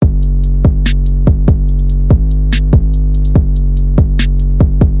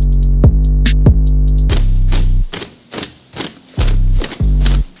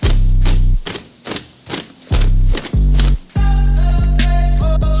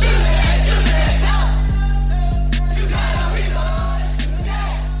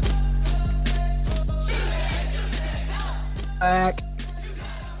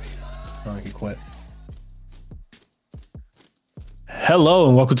Hello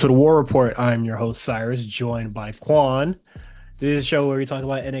and welcome to the War Report. I'm your host Cyrus, joined by Quan. This is a show where we talk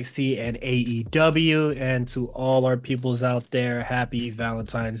about NXT and AEW. And to all our peoples out there, happy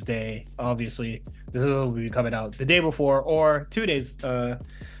Valentine's Day. Obviously, this will be coming out the day before or 2 days, or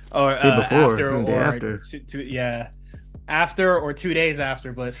Day before, after, day or after. yeah, after or 2 days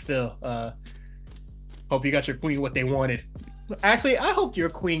after. But still, hope you got your queen what they wanted. Actually, I hope your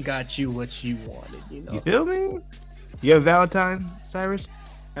queen got you what you wanted. You feel me? You have Valentine, Cyrus?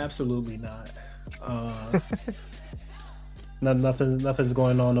 Absolutely not. Uh, nothing's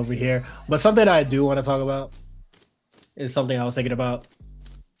going on over here. But something I do want to talk about is something I was thinking about.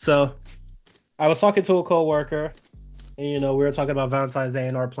 So I was talking to a coworker, and we were talking about Valentine's Day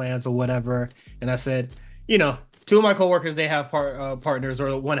and our plans or whatever. And I said, two of my coworkers they have partners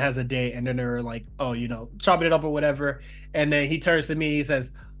or one has a date, and then they're like, oh, chopping it up or whatever. And then he turns to me, he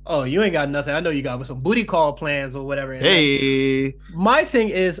says, "Oh, you ain't got nothing. I know you got some booty call plans or whatever." And then Hey, my thing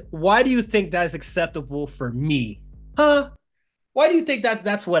is, why do you think that is acceptable for me? Huh? Why do you think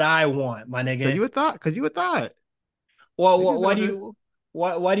that's what I want, my cause nigga? you would thought, cause you would thought. Well, Niggas why know do this. you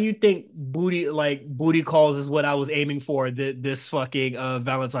why do you think booty calls is what I was aiming for this fucking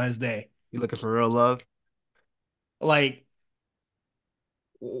Valentine's Day? You looking for real love? Like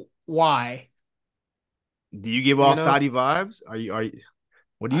why? Do you give You off know? thotty vibes? Are you?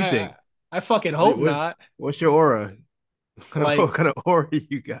 What do you I think? I fucking What, hope what not. what's your aura? What Like kind of aura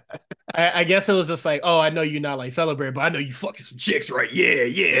you got? I guess it was just like, oh, I know you're not like celebrating, but I know you fucking some chicks, right? Yeah,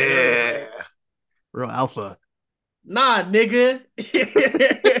 yeah. Yeah, real alpha. Nah, nigga.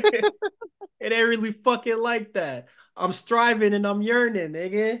 It ain't really fucking like that. I'm striving and I'm yearning,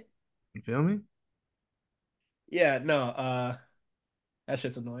 nigga. You feel me? Yeah, no, that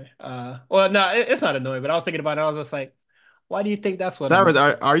shit's annoying. Well, no, it's not annoying, but I was thinking about it. I was just like, why do you think that's what I'm Cyrus,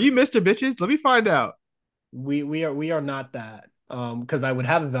 into? are you Mr. Bitches? Let me find out. We are not that. Because I would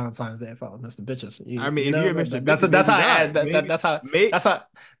have a Valentine's Day if I was Mr. Bitches. I mean, if you're Mr. That's Bitches, that's maybe how I add not. that Maybe, may. that's how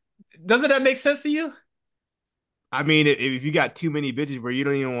doesn't that make sense to you? I mean, if you got too many bitches where you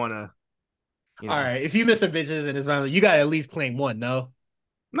don't even want to, you All know, right, if you Mr. Bitches and it's Valentine's, you gotta at least claim one, no?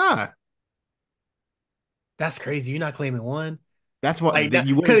 nah. That's crazy. You're not claiming one. That's what Like then that,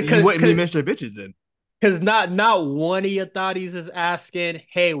 you wouldn't cause, you cause, wouldn't be cause, Mr. Bitches then. Because not one of your thotties is asking,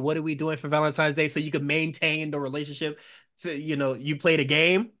 "Hey, what are we doing for Valentine's Day?" So you can maintain the relationship. So you play the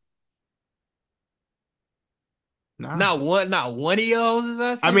game. Nah. Not one of y'all is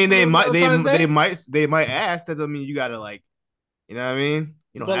I asking mean for Valentine's Day. they might ask. That doesn't mean you gotta like, you know what I mean?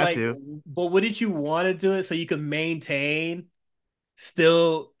 You don't But have like, to. but wouldn't you want to do it so you can maintain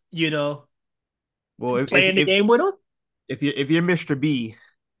still, Well, playing the game with them? if you're Mr. B,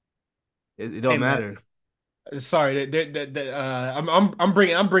 it Hey don't man, matter. sorry, I'm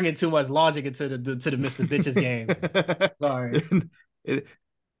bringing too much logic into the Mr. Bitches game. Sorry. It-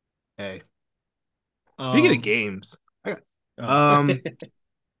 hey, speaking of Um. games, I got, Oh. um,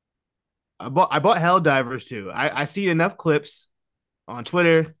 I bought Helldivers too. I see enough clips on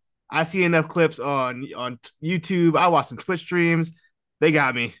Twitter. I see enough clips on YouTube. I watch some Twitch streams. They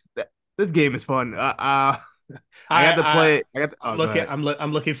got me. This game is fun. I got to I play. I got. I'm Go looking ahead.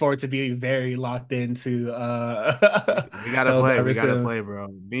 I'm looking forward to being very locked into We gotta play. We Helldivers gotta soon. play, bro.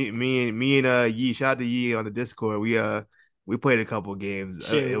 Me and Yee. Shout out to Yee on the Discord. We played a couple games.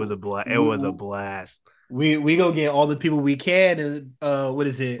 Shit, It was a blast. It was a we blast, we gonna get all the people we can and what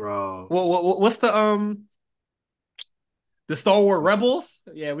is it? bro. What's the Star Wars Rebels?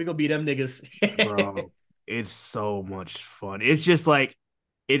 Yeah, we gonna beat them niggas. Bro, it's so much fun. It's just like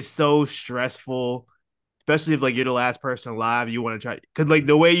it's so stressful, especially if like you're the last person alive. You want to try because like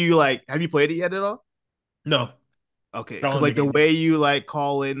the way you like. Have you played it yet at all? No, Okay, I because own the like the game. way you like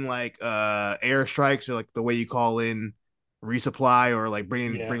call in like airstrikes or like the way you call in resupply or like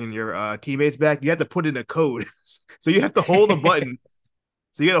Yeah. bringing your teammates back, you have to put in a code. So you have to hold a button.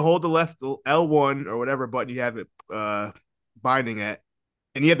 So you got to hold the left L1 or whatever button you have it binding at,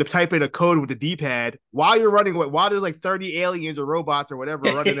 and you have to type in a code with the D-pad while you're running away, while there's like 30 aliens or robots or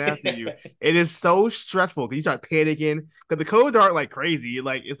whatever running after you. It is so stressful because you start panicking because the codes aren't like crazy.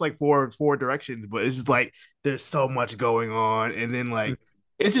 Like it's like four directions, but it's just like there's so much going on. And then like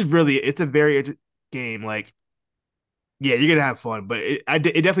it's just really it's a very game. Like, yeah, you're gonna have fun, but it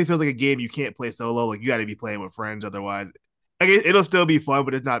definitely feels like a game you can't play solo. Like you got to be playing with friends, otherwise, like it'll still be fun,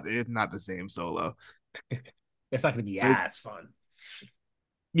 but it's not the same solo. It's not gonna be But as fun.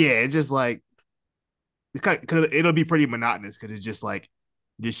 yeah, it's just like it's kind of, cause it'll be pretty monotonous because it's just like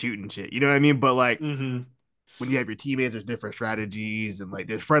just shooting shit. You know what I mean? But like Mm-hmm. when you have your teammates, there's different strategies and like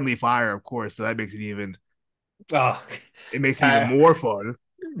there's friendly fire, of course. So that makes it Oh, it makes it even I, more fun.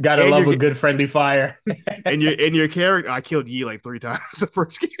 Gotta and love your a good friendly fire. and your character. I killed Yi like 3 times the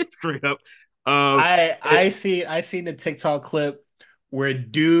first game straight up. I It, see I seen the TikTok clip where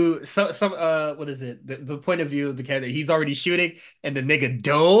dude some what is it? The point of view of the character, he's already shooting and the nigga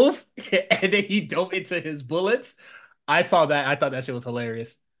dove and then he dove into his bullets. I saw that. I thought that shit was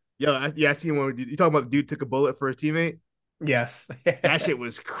hilarious. yeah, I seen one. You talking about the dude took a bullet for his teammate? Yes. That shit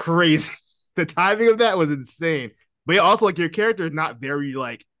was crazy. The timing of that was insane. But yeah, also like your character is not very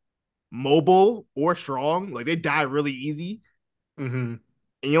like mobile or strong. Like they die really easy, hmm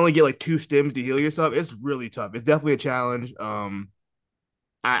and you only get like 2 stims to heal yourself. It's really tough. It's definitely a challenge.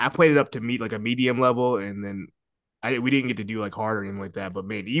 I played it up to meet like a medium level, and then we didn't get to do like hard or anything like that. But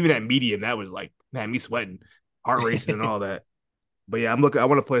man, even at medium, that was like had me sweating, heart racing, and all that. But yeah, I'm looking. I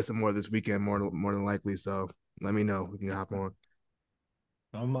want to play some more this weekend, more than likely. So let me know. We can hop on.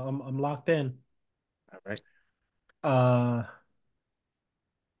 I'm locked in. All right. Uh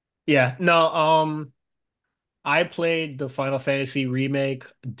yeah, no, I played the Final Fantasy remake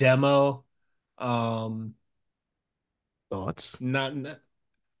demo. Um Thoughts? not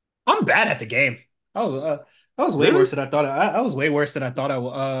I'm bad at the game. I was way Really? worse than I thought. I was way worse than I thought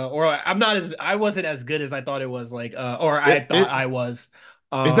or I'm not as I wasn't as good as I thought it was like or I It, thought it I was.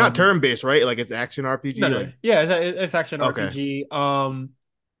 it's not Um turn based, right? Like it's action no RPG. no Like yeah, it's action okay, RPG.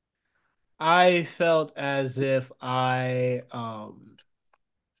 I felt as if I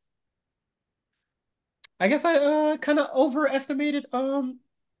guess I kind of overestimated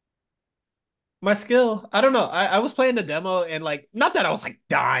my skill. I don't know. I was playing the demo and like not that I was like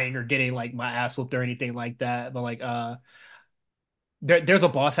dying or getting like my ass whooped or anything like that, but like there's a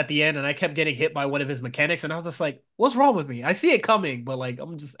boss at the end and I kept getting hit by one of his mechanics and I was just like, what's wrong with me? I see it coming, but like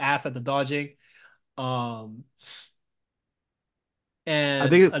I'm just ass at the dodging. Um I and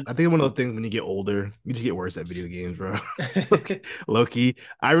think I think one of those things when you get older, you just get worse at video games, bro. Low key,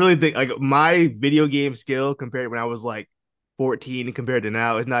 I really think like my video game skill compared when I was like 14 compared to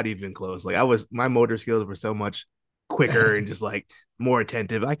now is not even close. Like my motor skills were so much quicker and just like more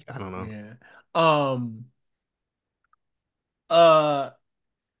attentive. I don't know. yeah. Um uh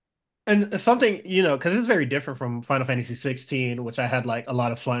and something, because it's very different from Final Fantasy 16, which I had like a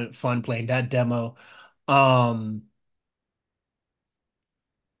lot of fun playing that demo. Um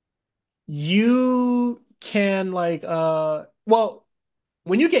you can like well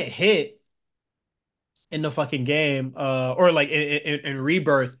when you get hit in the fucking game or like in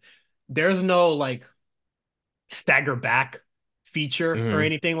Rebirth, there's no like stagger back feature or Mm-hmm.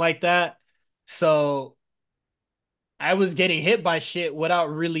 anything like that. So I was getting hit by shit without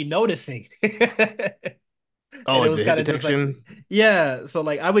really noticing. Oh, And it like was the hit kind of just like, detection. yeah. So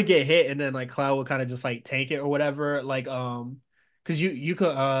like I would get hit and then like Cloud would kind of just like tank it or whatever. Like because you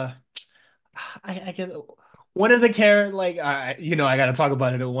could I guess one of the character like I gotta talk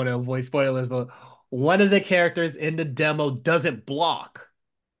about it. I want to avoid spoilers, but one of the characters in the demo doesn't block.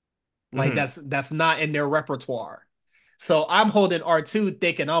 Like Mm-hmm. that's not in their repertoire. So I'm holding R2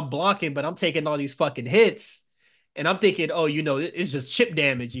 thinking I'm blocking, but I'm taking all these fucking hits. And I'm thinking, oh, it's just chip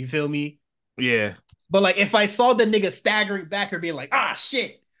damage, you feel me? Yeah. But like if I saw the nigga staggering back or being like, ah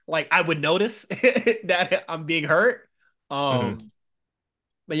shit, like I would notice that I'm being hurt. Mm-hmm. Um,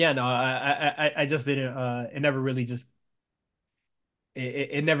 but yeah, no, I just didn't it never really just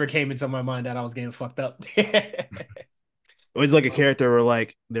it never came into my mind that I was getting fucked up. It's like a Um, character where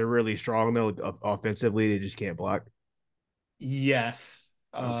like they're really strong though offensively, they just can't block. yes.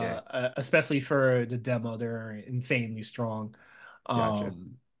 Okay, Especially for the demo, they're insanely strong. gotcha.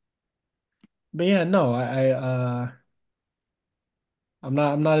 Um, but yeah, no,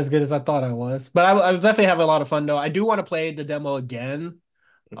 I'm not as good as I thought I was. But I definitely have a lot of fun though. I do want to play the demo again.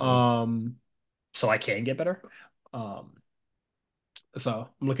 Mm-hmm. Um, so I can get better. Um, so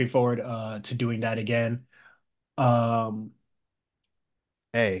I'm looking forward to doing that again. Um,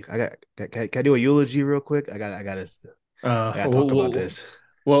 Hey, can I do a eulogy real quick? uh, I gotta talk about well, this.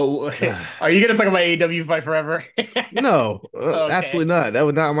 are you gonna talk about AEW Fight Forever? No, Okay. absolutely not. That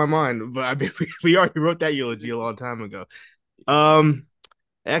was not on my mind. But I mean, we already wrote that eulogy a long time ago. Yeah.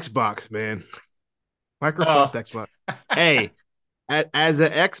 Xbox, man, Microsoft Oh. Xbox. Hey, as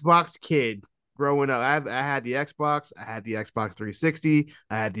an Xbox kid growing up, I had the Xbox. I had the Xbox 360.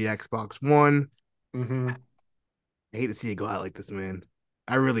 I had the Xbox One. hmm I hate to see it go out like this, man.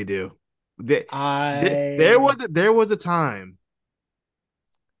 I really do. There, I. there was a time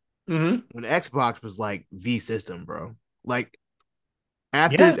hmm when Xbox was like the system, bro. Like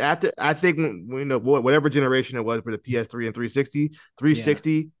Yeah. after I think whatever generation it was for the PS3 and 360, Yeah.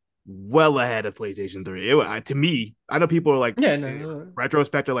 360 well ahead of PlayStation 3. To me, I know people are like Yeah. in No.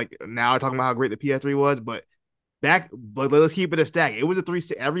 retrospect are like now talking about how great the PS3 was, but back, but let's keep it a stack. It was a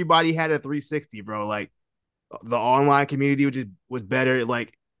 360. Everybody had a 360, bro. Like the online community was better.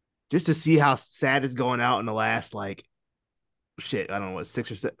 Like just to see how sad it's going out in the last like shit. I don't know what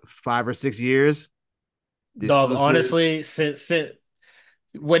 5 or 6 years. The Dog, exclusives. honestly, since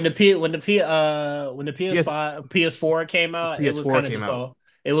when the PS PS5 PS4 came out, it was PS4 kind of came just out. all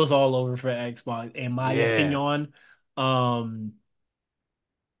it was all over for Xbox, in my Yeah, opinion. Um,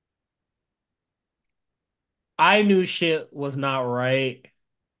 I knew shit was not right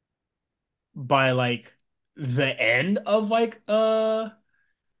by like the end of like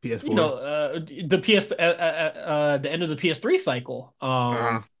PS4. the the end of the PS3 cycle.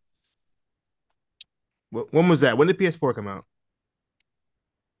 Uh-huh. When was that? When did PS4 come out?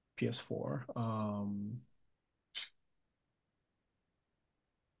 PS4.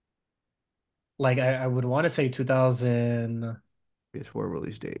 Like I would want to say 2000. PS4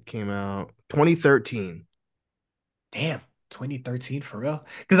 release date came out 2013. Damn, 2013 for real?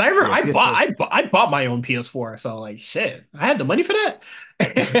 Because I remember Yeah, PS4. I bought my own PS4, so like shit, I had the money for that.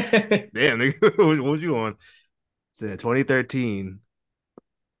 Damn, nigga, what was you on? Said 2013.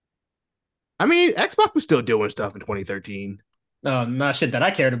 I mean, Xbox was still doing stuff in 2013. No, not shit that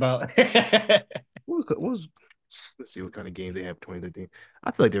I cared about. What was let's see what kind of games they have in 2013.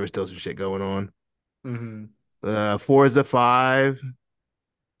 I feel like there was still some shit going on. hmm Forza 5.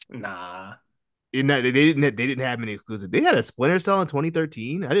 Nah. They didn't have many exclusives. They had a Splinter Cell in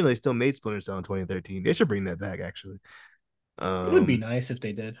 2013. I didn't know they still made Splinter Cell in 2013. They should bring that back actually. It would be Um, nice if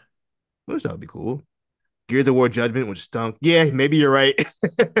they did. Splinter Cell would be cool. Gears of War Judgment, which stunk. Yeah, maybe you're right.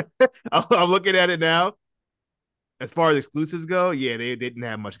 I'm looking at it now. As far as exclusives go, yeah, they didn't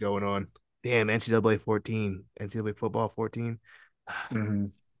have much going on. Damn, NCAA 14, NCAA football 14. hmm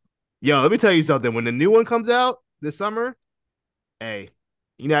Yo, let me tell you something. When the new one comes out this summer, hey,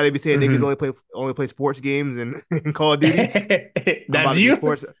 you know how they be saying niggas hmm only play sports games and Call of Duty. I'm about That's to be you.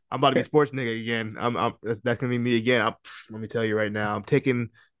 sports. I'm about to be sports nigga again. That's gonna be me again. Let me tell you right now. I'm taking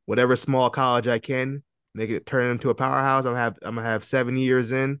whatever small college I can, make it turn into a powerhouse. I'm gonna have 7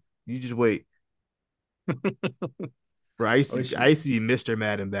 years in. You just wait. Bro, I used Oh to I shit. used to be Mr.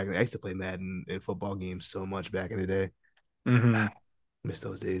 Madden back then. I used to play Madden in football games so much back in the day. hmm Miss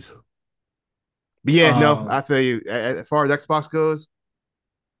those days. But yeah, no, I Um. feel you. As far as Xbox goes,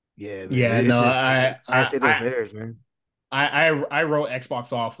 yeah, man, Yeah. it's No. just it's a sad state of affairs, man. I wrote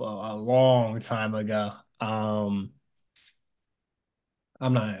Xbox off a long time ago. I'm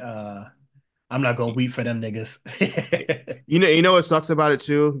not. I'm not gonna weep for them niggas. You know what sucks about it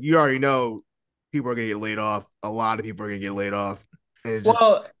too? You already know people are gonna get laid off. A lot of people are gonna get laid off, and it's just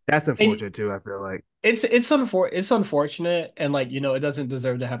Well, that's and unfortunate too. I feel like, it's unfortunate, and like it doesn't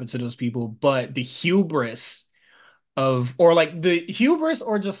deserve to happen to those people. But the hubris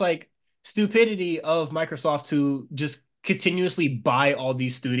or just like stupidity of Microsoft to just continuously buy all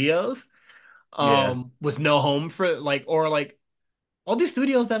these studios, yeah, with no home for like or like all these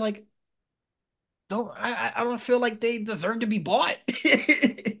studios that like I don't feel like they deserve to be bought.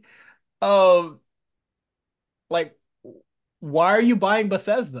 Um, like why are you buying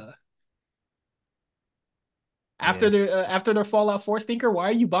Bethesda? yeah, After their Fallout 4 stinker, why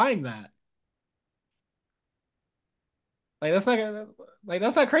are you buying that? Like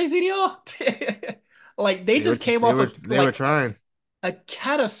that's not crazy to y'all. Like they they were just came they off were a they were trying. a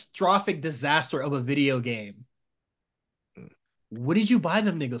catastrophic disaster of a video game. What did you buy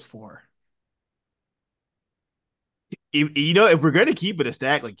them niggas for? If we're gonna keep it a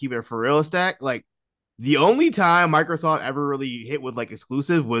stack, like keep it a for real stack, like the only time Microsoft ever really hit with like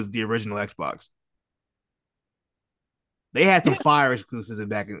exclusive was the original Xbox. They had some Yeah, fire exclusives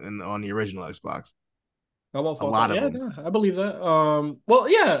on the original Xbox. I won't A fault lot that. of Yeah, them. no, I believe that. Well,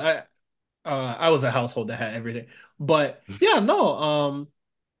 yeah, I was a household that had everything, but yeah, no,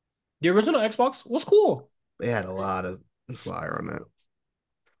 the original Xbox was cool. They had a lot of fire on that.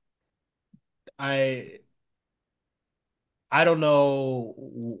 I I don't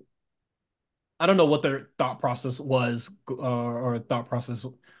know. I don't know what their thought process was, or thought process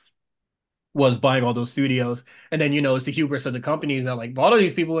was buying all those studios. And then, it's the hubris of the companies that like bought all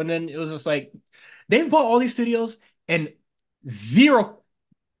these people. And then it was just like, they've bought all these studios and zero,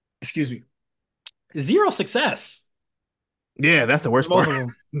 excuse me, zero success Yeah, that's the for worst most part. of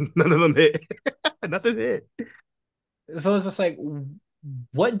them. None of them hit. Nothing hit. So it's just like,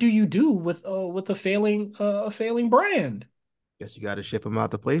 what do you do with a failing brand? Guess you got to ship them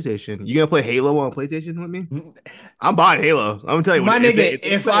out to PlayStation. You gonna play Halo on PlayStation with me? I'm buying Halo. I'm gonna tell you what. My If they nigga, if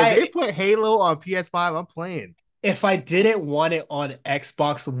they put if they put Halo on PS5, I'm playing. if I didn't want it on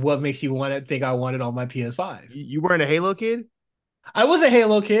Xbox, what makes you want to think I want it on my PS5? You weren't a Halo kid, I was a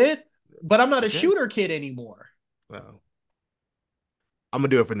Halo kid, but I'm not a okay? shooter kid anymore. Well, I'm gonna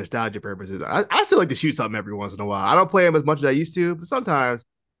do it for nostalgia purposes. I still like to shoot something every once in a while. I don't play them as much as I used to, but sometimes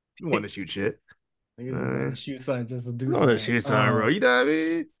you want to shoot shit. Niggas just like Uh, to shoot something just to I do want to something. shoot something, bro. You know what I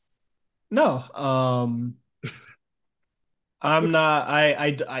mean? No, I'm not.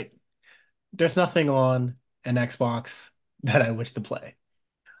 There's nothing on an Xbox that I wish to play.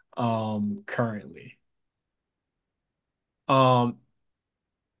 Currently. Um,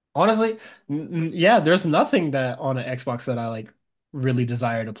 honestly, yeah, there's nothing that on an Xbox that I like really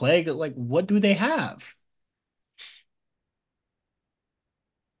desire to play. Like, what do they have?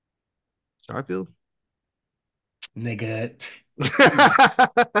 Starfield. Nigga,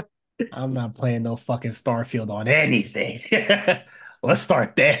 I'm not playing no fucking Starfield on anything. Let's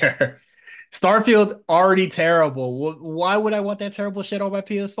start there. Starfield already terrible. Why would I want that terrible shit on my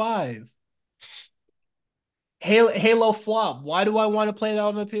PS5? Halo flop. Why do I want to play that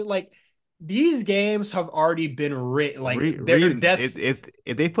on my PS? Like these games have already been written. Like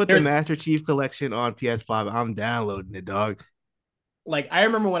If they put the there's Master Chief Collection on PS5, I'm downloading it, dog. like I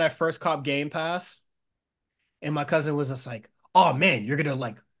remember when I first caught Game Pass, and my cousin was just like, "Oh man, you're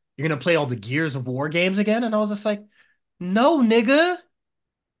gonna play all the Gears of War games again," and I was just like, "No, nigga."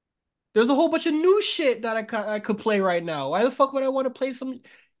 There's a whole bunch of new shit that I could play right now. Why the fuck would I want to play some,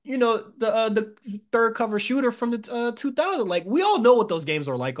 the third cover shooter from the 2000? Like we all know what those games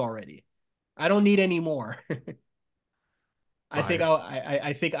are like already. I don't need any more. Fire.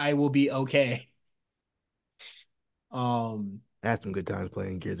 I think I will be okay. Um, I had some good times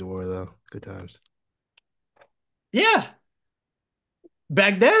playing Gears of War though. Good times. yeah,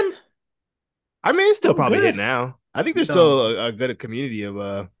 back then I mean, it's it still was probably hit good. now. I think there's No, still a good community of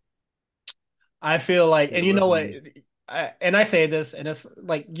I feel like, Gears and of you War know what, fans. and I say this, and it's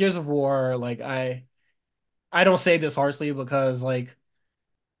like Gears of War. Like I don't say this harshly because like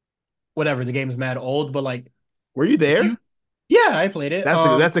whatever, the game's mad old, but like Were you if you there? yeah, I played it.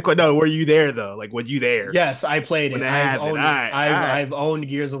 That's the no. Were you there though? Like, was you there Yes, I played when it. it I've happened? All owned it. right, all right, I've owned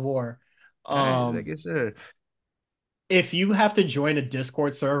Gears of War. all right. Just Um, making sure. if you have to join a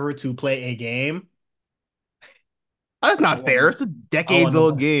Discord server to play a game, That's I not want fair. no, It's a I want decades no old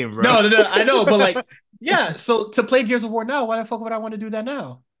part. game, bro. No, no, no. I know, but like, yeah. So to play Gears of War now, why the fuck would I want to do that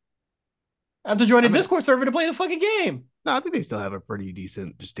now? I have to join I a mean, Discord server to play the fucking game. no, I think they still have a pretty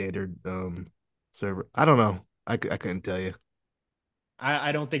decent standard server. I don't know. I couldn't tell you.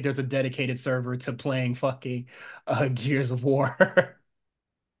 I don't think there's a dedicated server to playing fucking Gears of War.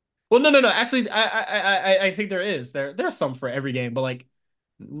 Well, no, no, no. Actually, I think there is. There's some for every game, but like,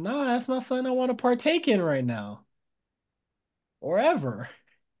 no, that's not something I want to partake in right now or ever.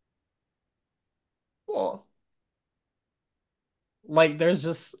 Well, like, there's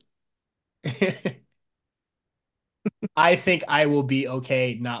just. I think I will be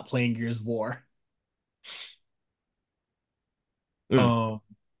okay not playing Gears of War. Mm. Um,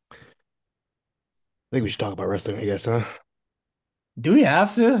 I think we should talk about wrestling, I guess, huh? do we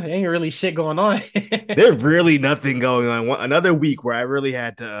have to? Ain't really shit going on. There's really nothing going on. Another week where I really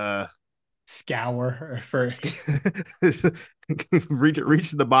had to Scour for reach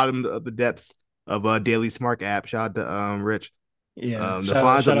to the bottom of the depths of Daily Smart app. Shout out to Rich. yeah. To Shout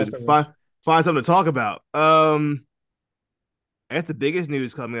out to Rich. find something to talk about. I guess the biggest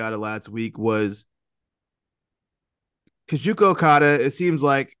news coming out of last week was Kazuchika Okada. It seems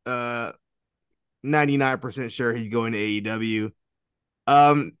like 99% sure he's going to AEW.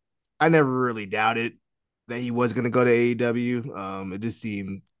 Um, I never really doubted that he was going to go to AEW. It just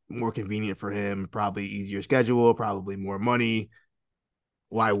seemed more convenient for him, probably easier schedule, probably more money.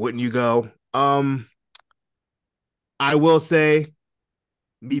 Why wouldn't you go? I will say,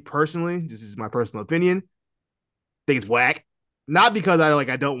 me personally, this is my personal opinion. I think it's whack. Not because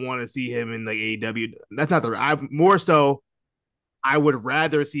I don't want to see him in like AEW. That's not the. I more so I would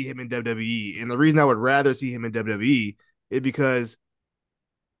rather see him in WWE, and the reason I would rather see him in WWE is because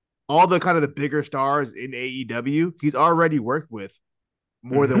all the kind of the bigger stars in AEW he's already worked with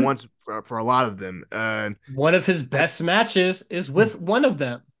more than Hmm. once for a lot of them. And One of his best matches is with one of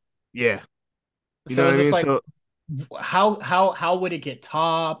them. yeah, you know So what I it's just mean. like, So how would it get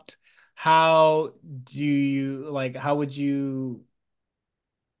topped? How do you like? How would you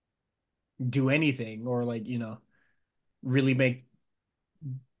do anything or like really make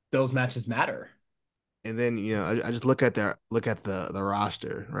those matches matter? and then I just look at the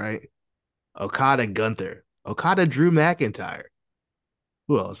roster, right? Okada Gunther, Okada Drew McIntyre.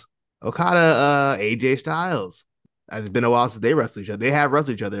 Who else? Okada AJ Styles. It's been a while since they wrestled each other. They have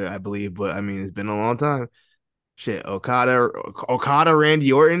wrestled each other, I believe, but I mean it's been a long time. Shit, Okada,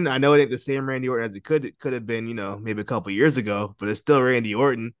 Randy Orton. I know it ain't the same Randy Orton as it could have been, maybe a couple years ago, but it's still Randy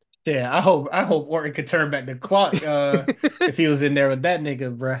Orton. Yeah, I hope Orton could turn back the clock if he was in there with that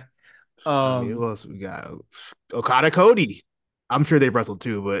nigga, bruh. I mean, who Um, else we got? Okada Cody. I'm sure they wrestled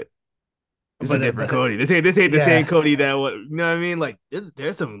too, but it's a different but Cody. This ain't the same yeah. Cody that was. You know what I mean? Like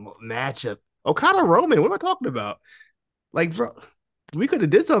there's some matchup. Okada Roman. What am I talking about? Like, bro, we could have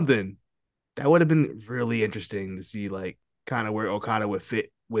did something that would have been really interesting to see, like, kind of where Okada would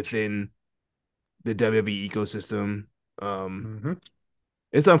fit within the WWE ecosystem. Um, Hmm.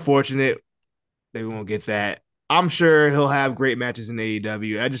 it's unfortunate that we won't get that. I'm sure he'll have great matches in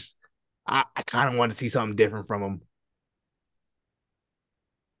AEW. I kind of want to see something different from him.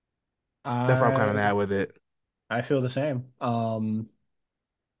 That's why I'm kind of I mad with it. I feel the same.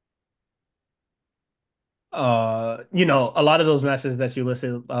 A lot of those matches that you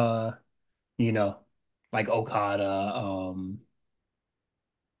listed, you know, like Okada,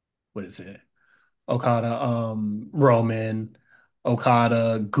 what is it? Okada, Roman,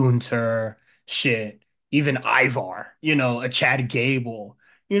 Okada, Gunter, shit, even Ivar, a Chad Gable,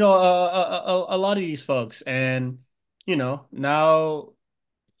 a lot of these folks. And, now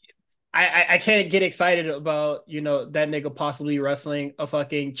I can't get excited about, that nigga possibly wrestling a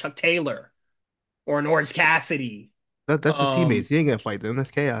fucking Chuck Taylor or an Orange Cassidy. That's his Um, teammates. He ain't gonna fight them.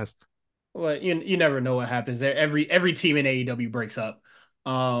 That's chaos. well, you never know what happens there. Every team in AEW breaks up.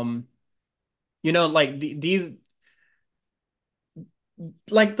 Um, like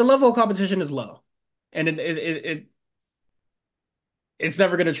like the level of competition is low, and it's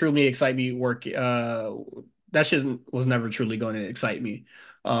never going to truly excite me. That shit was never truly going to excite me.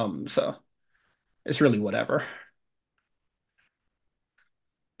 So it's really whatever.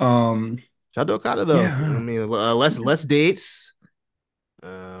 Um, Shout out to Okada though. I yeah. mean, less dates.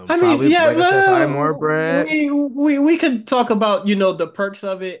 I mean, Probably yeah, like I said, probably more well, bread. we could talk about, the perks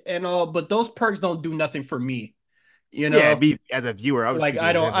of it and all, but those perks don't do nothing for me, you Yeah, know? me as a viewer, I was Like speaking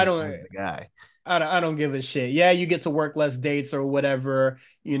I of don't him I don't as the guy. I don't give a shit. Yeah, you get to work less dates or whatever,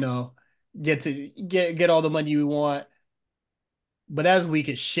 get to get all the money you want, but that's weak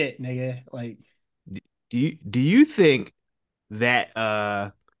as shit, nigga. Like, Do you think that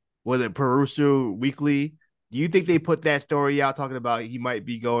was it Peruso Weekly? Do you think they put that story out talking about he might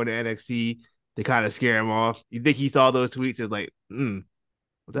be going to NXT to kind of scare him off? You think he saw those tweets? It was like,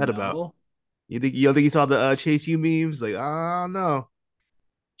 what's that about? no. You don't think he saw the Chase U memes? Like, oh no,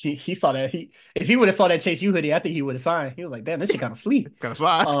 He saw that. If he would have saw that Chase U hoodie, I think he would have signed. He was like, damn, this shit kind of fleet. kind of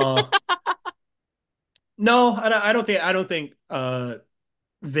fine. Uh no, I don't think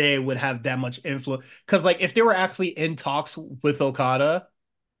they would have that much influence. Because like if they were actually in talks with Okada,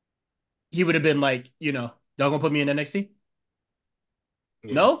 he would have been like, y'all gonna put me in NXT?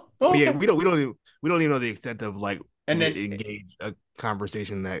 Yeah. No? Oh Oh, yeah, okay. we don't even know the extent of like And then the engage a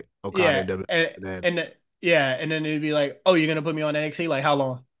conversation that Okada yeah, and W and had. and then it'd be like, oh, you're gonna put me on NXT? Like how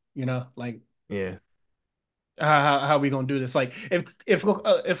long? Like Yeah. how we gonna do this? Like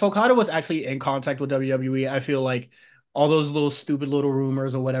if Okada was actually in contact with WWE, I feel like all those little stupid little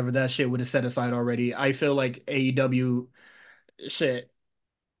rumors or whatever that shit would have set aside already. I feel like AEW shit,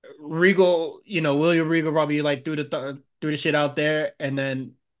 Regal, William Regal probably like threw the shit out there, and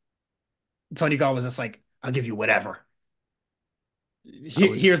then Tony Khan was just like, I'll give you whatever. I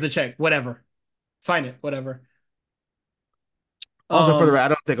would Here's the check, whatever, sign it, whatever. also for the Um, record, I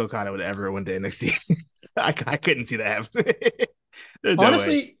don't think Okada would ever win to NXT. I couldn't see that happening. There's no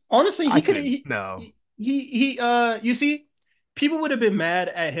way. honestly, I he could couldn't. No. you see, people would have been mad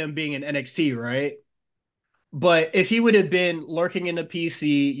at him being in NXT, right? But if he would have been lurking in the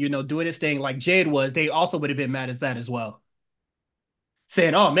PC, doing his thing like Jade was, they also would have been mad at that as well.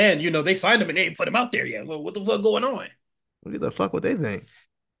 Saying, oh man, they signed him and they ain't put him out there yet. Well, what the fuck going on? What the fuck would they think?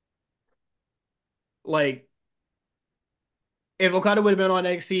 Like, if Okada would have been on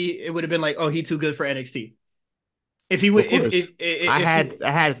NXT, it would have been like, oh, he too good for NXT. If he would, Of course. I if had he,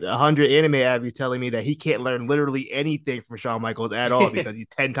 I had 100 anime avies telling me that he can't learn literally anything from Shawn Michaels at all because he's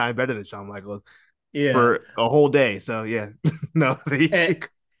 10 times better than Shawn Michaels yeah, for a whole day. So yeah, no,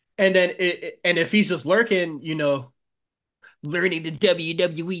 and and if he's just lurking, learning the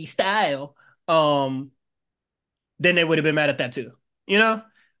WWE style, um, then they would have been mad at that too. You know,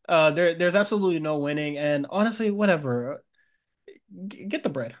 there's absolutely no winning, and honestly, whatever. Get the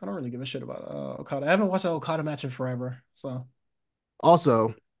bread. I don't really give a shit about Okada. I haven't watched an Okada match in forever, so.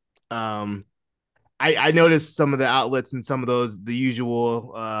 also, um, I noticed some of the outlets and some of those the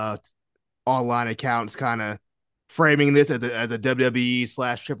usual online accounts kind of framing this as a WWE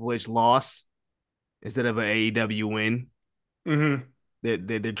slash Triple H loss instead of an AEW win. Hmm.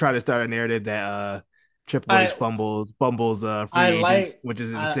 They're trying to start a narrative that Triple H I fumbles free I agents, like which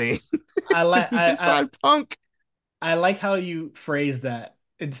is I insane. I like He just signed Punk. I like how you phrase that.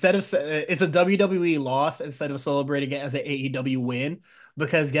 it's a WWE loss instead of celebrating it as an AEW win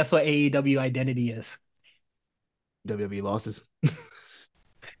because guess what AEW identity is? WWE losses.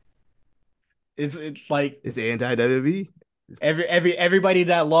 It's like It's anti WWE. everybody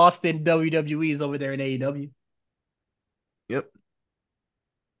that lost in WWE is over there in AEW. Yep,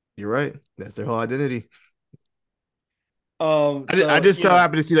 you're right. That's their whole identity. I So just so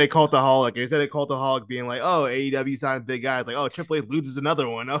happened to see they Cultaholic. They said they Cultaholic being like, oh, AEW signed big guys. Like, oh, Triple H loses another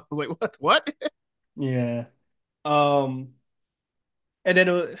one. I was like, what? What? yeah. Um, and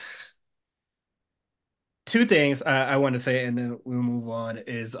then two things I want to say, and then we'll move on.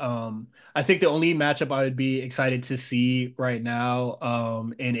 Is I think the only matchup I would be excited to see right now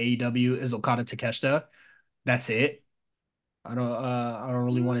in AEW is Okada Takeshita. That's it. I don't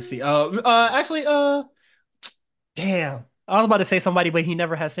really want to see. Actually, damn. I was about to say somebody, but he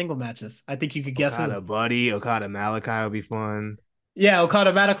never has single matches. I think you could guess who. Okada Buddy, Okada Malachi would be fun. Yeah,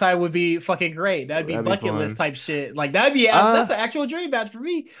 Okada Malachi would be fucking great. That'd be That'd be bucket list fun. type shit. Like that'd be Uh, that's an actual dream match for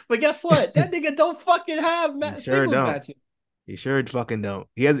me. But guess what? That nigga don't fucking have he sure singles don't. matches. He sure fucking don't.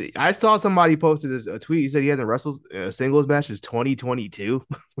 He has. I saw somebody posted a tweet. He said he hasn't wrestled a singles match since 2022,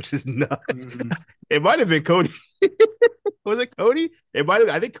 which is nuts. Mhm. It might have been Cody. Was it Cody? It might have.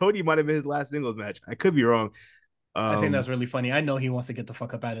 I think Cody might have been his last singles match. I could be wrong. I think that's Um, really funny. I know he wants to get the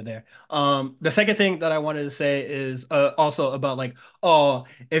fuck up out of there. The second thing that I wanted to say is also about like, oh,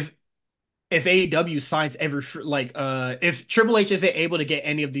 if AEW signs if Triple H isn't able to get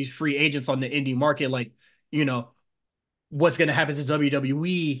any of these free agents on the indie market, like, you know, what's gonna happen to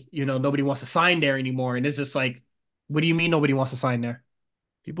WWE? You know, nobody wants to sign there anymore. And it's just like, what do you mean nobody wants to sign there?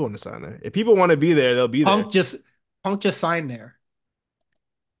 people want to sign there. If people want to be there, they'll be there. Punk just Punk just signed there.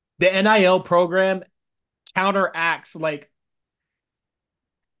 The NIL program counteracts like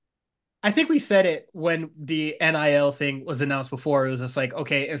I think we said it when the NIL thing was announced before. It was just like,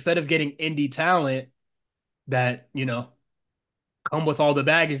 okay, instead of getting indie talent that, come with all the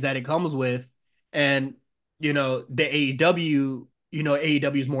baggage that it comes with, and the AEW,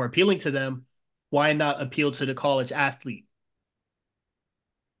 AEW is more appealing to them, why not appeal to the college athlete?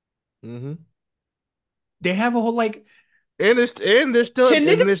 Mm-hmm. They have a whole like, And there's still can and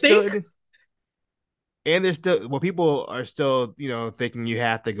niggas there's still think? and there's still well, people are still thinking you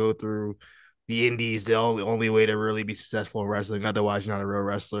have to go through the indies, the only way to really be successful in wrestling. Otherwise, you're not a real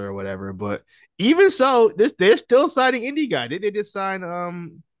wrestler or whatever. But even so, this they're still signing indie guy. They just sign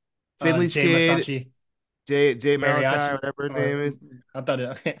Finley's Jay kid, Masachi J Malachi, Mariachi, whatever his or name is. I thought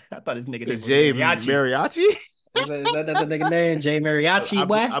I thought his nigga name Is was Jay Mariachi. Mariachi? Is that the nigga name? Jay Mariachi, I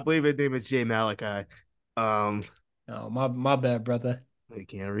boy. believe his name is J Malachi. Um, Oh, my bad, brother. I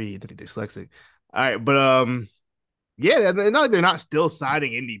can't read. They're dyslexic. All right, but yeah, they're not like they're not still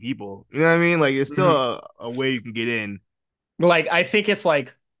signing indie people. You know what I mean? Like it's still Mhm. a way you can get in. Like I think it's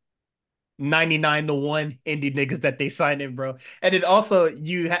like 99 to 1 indie niggas that they signed in, bro. And it also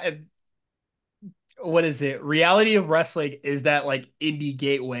you have what is it? Reality of wrestling is that like indie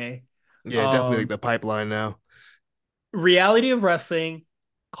gateway. Yeah, definitely like Um the pipeline now. Reality of wrestling,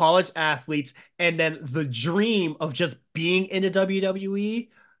 college athletes, and then the dream of just being in the WWE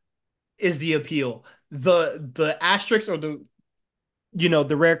is the appeal. The asterisk or the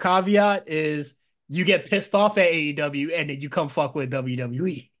rare caveat is you get pissed off at AEW and then you come fuck with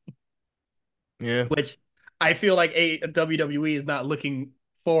WWE, Yeah, which I feel like WWE is not looking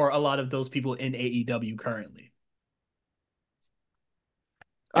for a lot of those people in AEW currently.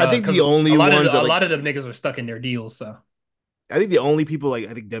 I think Because the only ones that a like lot of them niggas are stuck in their deals. So I think the only people like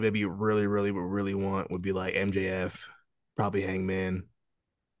I think WWE really want would be like MJF, probably Hangman.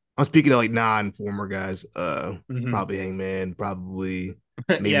 I'm speaking of like non-former guys. Mhm. Probably Hangman, probably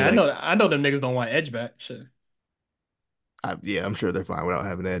maybe Yeah, like I know them niggas don't want Edge back. Shit. yeah, I'm sure they're fine without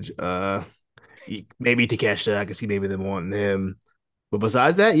having Edge. Maybe Takeshita. I can see maybe them wanting him. But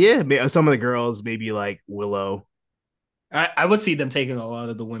besides that, yeah, some of the girls, maybe like Willow. I would see them taking a lot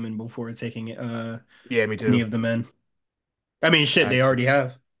of the women before taking Yeah, me any too. of the men. I mean, shit, I they agree. already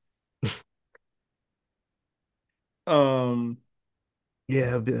have. Um,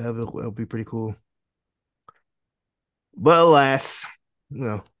 Yeah, it'll be pretty cool. But alas, you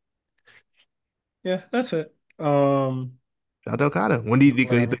know, yeah, that's it. Shout out Okada. When do you think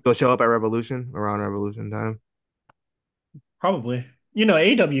Whatever. he'll show up at Revolution around Revolution time? Probably.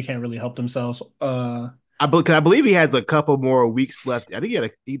 AEW can't really help themselves. Cause I believe he has a couple more weeks left. I think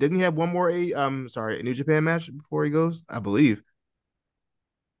he didn't he have one more a New Japan match before he goes. I believe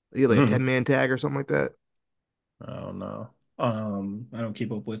he had like a hmm, 10-man tag or something like that. I don't know. I don't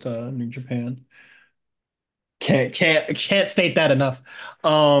keep up with New Japan. Can't state that enough.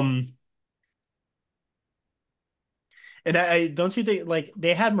 Um, And I don't you think like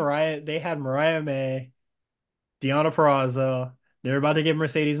they had Mariah May, Deonna Purrazzo, they're about to get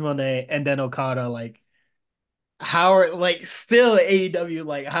Mercedes Moné, and then Okada. Like, how are like still AEW?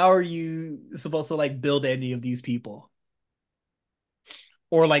 Like, how are you supposed to like build any of these people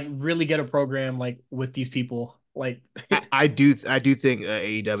or like really get a program like with these people? Like, I do think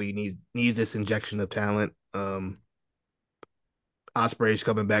AEW needs this injection of talent. Osprey's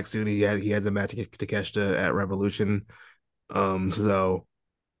coming back soon. He has a match against Takeshita at Revolution. So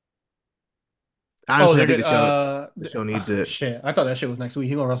oh, honestly, I they're think good. the show needs it. Shit, I thought that shit was next week.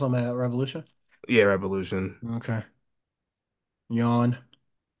 He gonna wrestle him at Revolution. Yeah, Revolution. Okay, yawn.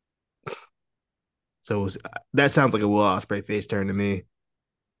 So that sounds like a Will Osprey face turn to me.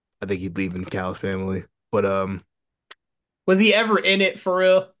 I think he'd leave in Cal's family, but Was he ever in it for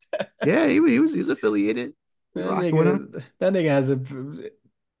real? yeah, he was affiliated. He rocking with him. That nigga has a.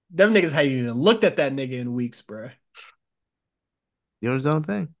 Them niggas haven't even looked at that nigga in weeks, bro. Doing his own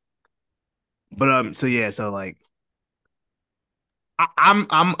thing. But so yeah, so like I'm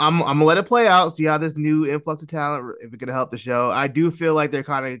gonna let it play out, see how this new influx of talent if it can help the show. I do feel like they're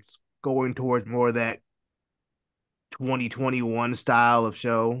kind of going towards more of that 2021 style of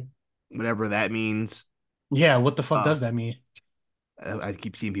show, whatever that means. Yeah, what the fuck Uh, does that mean? I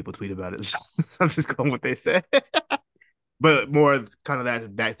keep seeing people tweet about it, so I'm just going with what they say. But more kind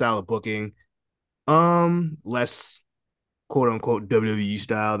of that style of booking. Less quote unquote WWE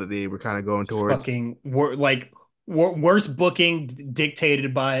style that they were kind of going Just towards. fucking worst booking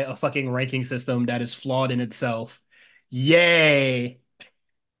dictated by a fucking ranking system that is flawed in itself. Yay.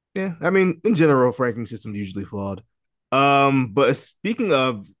 Yeah, I mean, in general, ranking systems usually flawed. But speaking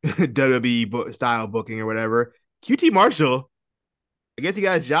of WWE style booking or whatever, QT Marshall, I guess he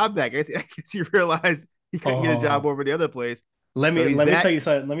got a job back. I guess he realized he couldn't get a job Oh, over the other place, so he's let me tell back. you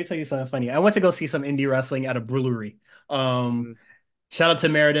something. Let me tell you something funny. I went to go see some indie wrestling at a brewery. Mm, Shout out to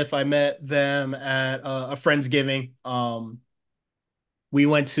Meredith. I met them at a Friendsgiving. We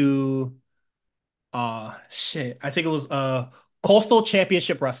went to shit. I think it was Coastal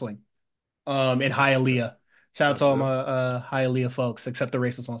Championship Wrestling in Hialeah. Shout out to Shout out to all my them. Hialeah folks, except the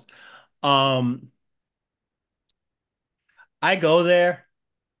racist ones. Um, I go there.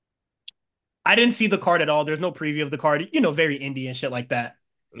 I didn't see the card at all. There's no preview of the card. You know, very indie and shit like that.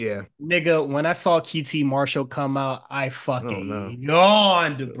 Yeah. Nigga, when I saw QT Marshall come out, I Oh no. fucking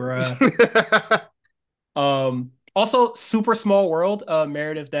yawned, bruh. Also, super small world.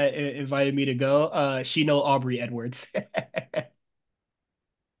 Meredith that invited me to go. She know Aubrey Edwards.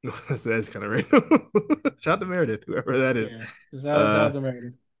 That's kind of random. Shout out to Meredith, whoever that is. Yeah, shout Uh, out to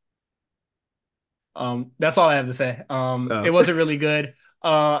Meredith. That's all I have to say. It oh, wasn't really good.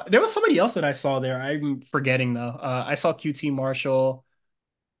 There was somebody else that I saw there. I'm forgetting though. I saw QT Marshall.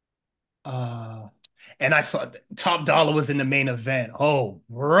 Uh, and I saw Top Dollar was in the main event. Oh,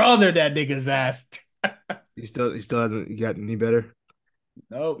 brother, that nigga's ass. he still hasn't gotten any better.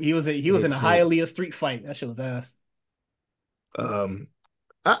 No, he I was hate in to a say it. Hialeah street fight. That shit was ass. Um,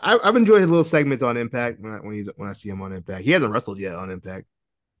 I've enjoyed his little segments on Impact when I see him on Impact. He hasn't wrestled yet on Impact.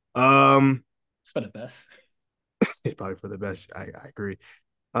 Um, It's for the best. it's probably for the best. I agree.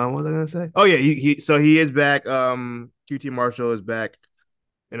 What was I gonna say? Oh yeah, he is back. QT Marshall is back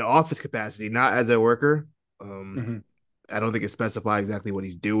in an office capacity, not as a worker. Um, Mhm. I don't think it specifies exactly what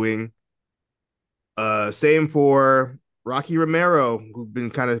he's doing. Same for Rocky Romero, who's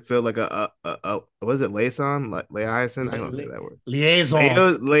been kind of feel like a what is it, liaison, liaison? I don't say that word.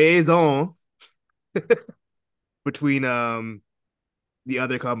 Liaison. Liaison between the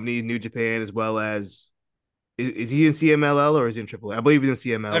other company, New Japan, as well as is he in CMLL or is he in AAA? I believe he's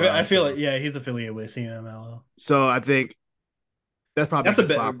in I CMLL. feel So like yeah, he's affiliated with CMLL. I think that's probably a That's a good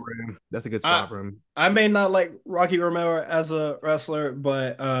bit. spot for him. That's a good I spot for him. I may not like Rocky Romero as a wrestler,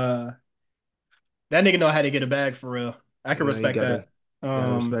 but that nigga know how to get a bag for real. I can You know, you respect gotta that. gotta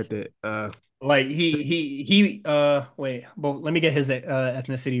Um, respect it. like So he wait, but let me get his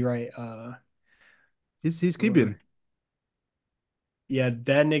ethnicity right. he's Where- keeping. yeah,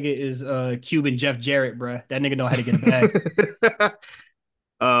 that nigga is Cuban Jeff Jarrett, bruh. That nigga know how to get a bag.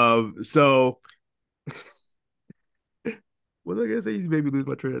 So what was I gonna say? You made me lose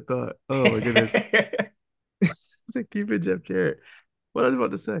my train of thought. Oh my goodness. Keep it Jeff Jarrett. What was I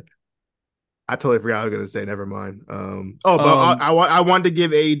about to say? I totally forgot what I was gonna say. Never mind. But um, I wanted to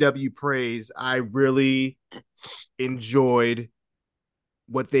give AEW praise. I really enjoyed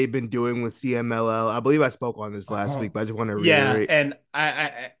what they've been doing with CMLL. I believe I spoke on this last uh, week, but I just want to yeah, reiterate.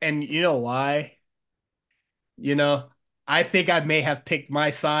 and and you know why? You know, I think I may have picked my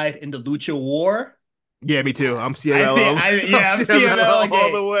side in the Lucha War. Yeah, me too. I'm I think CMLL. I I'm yeah, I'm CML CMLL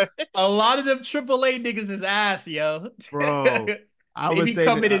all the game. way, A lot of them AAA niggas is ass, yo. bro. I They was be saying,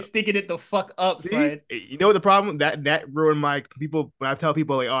 coming and sticking it the fuck up, see, son. you know what the problem that ruined my people when I tell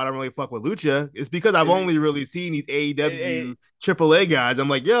people like, oh, I don't really fuck with Lucha. It's because I've It- only really seen these AEW it- AAA guys. I'm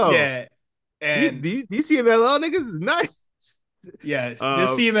like, yo, yeah, and these CMLL niggas is nice. yes, this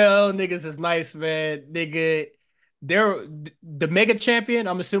Uh, CML niggas is nice, man. Nigga, they're the mega champion.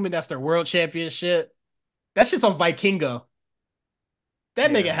 I'm assuming that's their world championship. That shit's on Vikingo.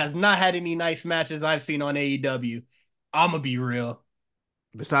 That nigga yeah. has not had any nice matches I've seen on AEW. I'ma be real.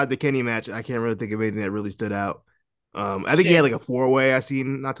 Besides the Kenny match, I can't really think of anything that really stood out. I think he had Shit. like a 4-way I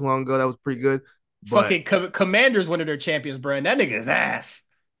seen not too long ago that was pretty good, but Fucking Commander's one of their champions, bro. And that nigga's ass.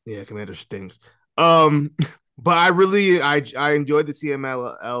 yeah, Commander stinks. Um, but I enjoyed the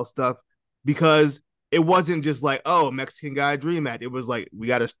CMLL stuff because it wasn't just like, oh, Mexican guy dream match. It was like we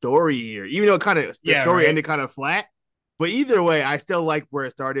got a story here, even though the Yeah, story right. ended kind of flat. But either way, I still like where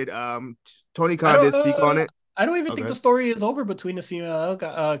it started. Tony I Khan don't did speak on it. I don't even think Okay. the story is over between the CMLL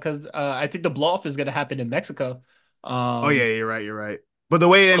because I think the blow off is gonna happen in Mexico. Oh yeah, Um, you're right. You're right. But the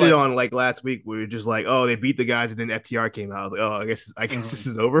way it ended but on like last week, we were just like, oh, they beat the guys, and then FTR came out. I was like, oh, I guess this mhm.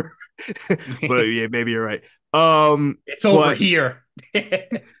 is over. But yeah, maybe you're right. Um, It's over but here.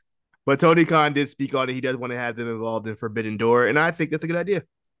 but Tony Khan did speak on it. He does want to have them involved in Forbidden Door, and I think that's a good idea.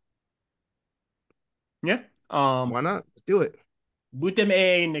 Yeah. Why not? Let's do it. Boot them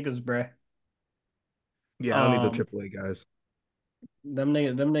AA niggas, bruh. Yeah, I don't need the Um, AAA guys. them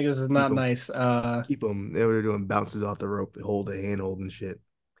niggas is Keep not them, nice. keep them. They were doing bounces off the rope, hold a handhold and shit.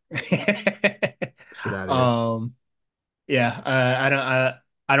 Shit out of here. um, yeah.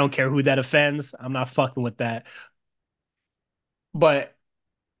 I don't care who that offends. I'm not fucking with that. But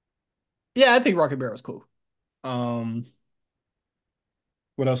yeah, I think Rocket Barrel's cool. Um,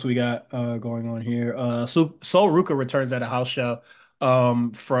 what else we got going on here? Sol Ruka returns at a house show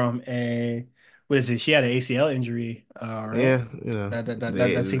from a what is it? She had an ACL injury, right? Yeah, you know,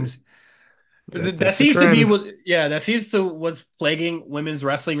 That seems that that's the seems to be trend. what yeah, that seems to what's plaguing women's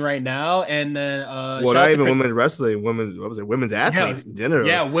wrestling right now. And then Well, shout not out to even Chris. women's wrestling, women's what was it? Women's Yeah, athletes in general.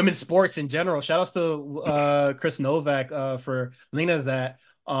 yeah, women's sports in general. Shout outs to Chris Novak for Lena's that.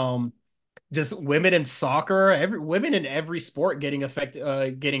 Just women in soccer, every women in every sport getting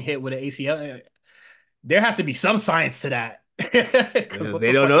affected, getting hit with an ACL. There has to be some science to that. Because what They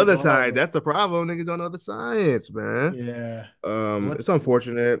the don't fuck know is the going on, science. bro? That's the problem. Niggas don't know the science, man. Yeah. What? It's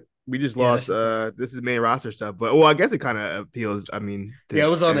unfortunate. We just Yeah, that lost. shit sucks. This is main roster stuff, but well, I guess it kind of appeals. I mean, Yeah, to it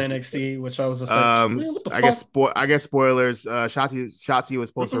was on NXT. NXT, which I was just like, man, what the I guess fuck? I guess spoilers. Shotzi was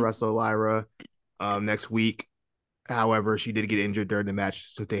supposed to Mhm. wrestle Lyra, next week. However, she did get injured during the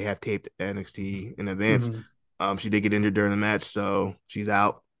match since they have taped NXT in advance. Mhm. She did get injured during the match, so she's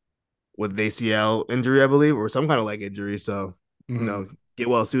out with ACL injury, I believe, or some kind of leg injury. So, Mhm. get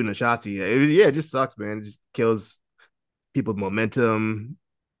well soon to Shotzi. Yeah, it just sucks, man. It just kills people's momentum.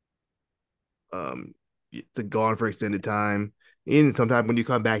 Um, to go on for extended time. And sometimes when you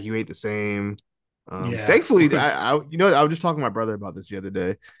come back, you ain't the same. Yeah. Thankfully, I was just talking to my brother about this the other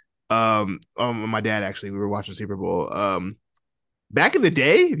day. My dad actually, we were watching Super Bowl. Back in the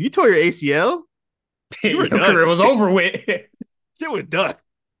day, if you tore your ACL, you were Your done. career was over with. Shit was done.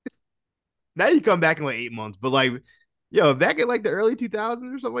 Now you come back in like 8 months, but like, yo, back in like the early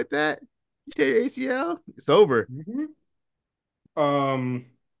 2000s or something like that, you tear your ACL, it's over. Mhm. Um,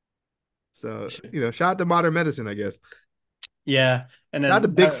 So shout out to modern medicine, I guess. yeah. And Shout out to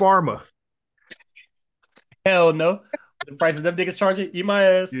then Big Pharma. hell no. The price of them niggas charging, eat my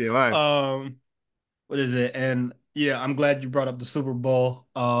ass. Yeah, right. Um, what is it? And yeah, I'm glad you brought up the Super Bowl.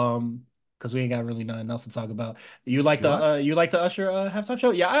 Because we ain't got really nothing else to talk about. You watch? You like the Usher halftime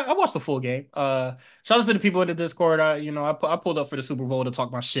show? Yeah, I watched the full game. Shout out to the people in the Discord. I pulled up for the Super Bowl to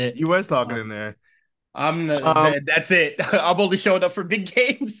talk my shit. You was talking in Um, there. Um, that's it. I'm only showing up for big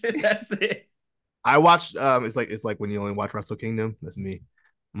games. That's it. I watched. It's like when you only watch Wrestle Kingdom. That's me.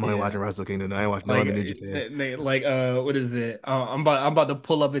 I'm only Yeah. watching Wrestle Kingdom. I ain't watch no Like, other New Japan. like, what is it? I'm about to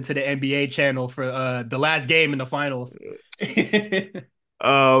pull up into the NBA channel for the last game in the finals. Yeah.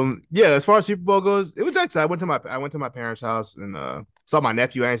 As far as Super Bowl goes, it was nice. I went to my parents' house and saw my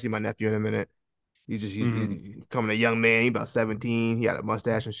nephew. I hadn't seen my nephew in a minute. Mhm. He's coming a young man. He about 17. He had a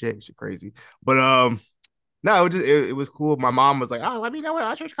mustache and shit. Shit crazy. But no, it was cool. My mom was like, "Oh, let me know when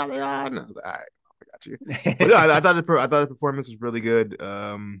Usher's coming on." And I was like, "All right, I got you." But no, I thought the performance was really good.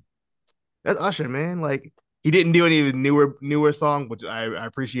 That's Usher, man. Like he didn't do any of the newer song, which I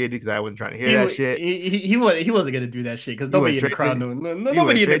appreciated because I wasn't trying to hear that shit. He wasn't gonna do that shit because He went nobody in the straight crowd to knew. he went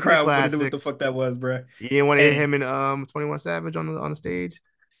Nobody in the straight to the crowd would have knew what the classics. fuck that was, bro. You didn't want to hear Hey, him and 21 Savage on the stage.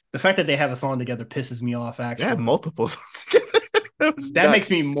 The fact that they have a song together pisses me off. They had Actually, multiple songs together. That was that makes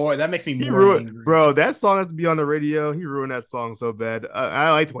nuts. me more. That makes me He more ruined, angry. bro. That song has to be on the radio. He ruined that song so bad.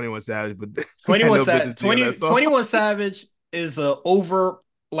 I like 21 Savage, but he had 21 no Sa- business being on that 20 song. 21 Savage is a over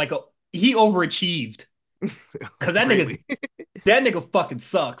like a he overachieved because Greatly. that nigga fucking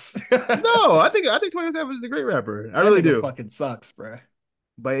sucks. that No, I think 21 Savage is a great rapper. I really nigga do. fucking sucks, bro.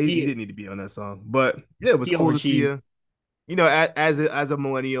 But he He didn't need to be on that song. But yeah, it was he cool to see overachieved. you. As a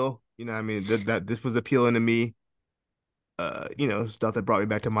millennial, I mean that this was appealing to me. Stuff that brought me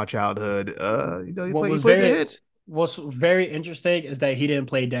back to my childhood. He What played was he played good very hits. what's very interesting is that he didn't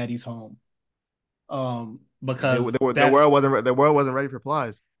play Daddy's Home. Because that's The world wasn't ready for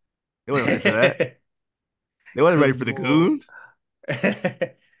Plies. They wasn't ready for that. They wasn't ready because for the goon.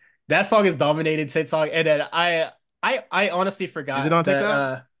 that song is dominated TikTok, and then I honestly Is it forgot on that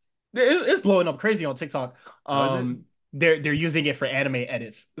TikTok? it's blowing up crazy on TikTok. Oh, is it? They're using it for anime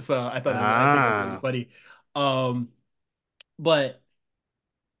edits, so I think that's really Ah, funny. Um, but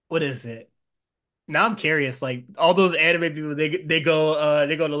what is it? Now I'm curious. Like all those anime people, they go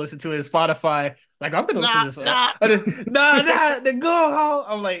to listen to it in Spotify. Like I'm gonna listen to nah, this. nah. They go home.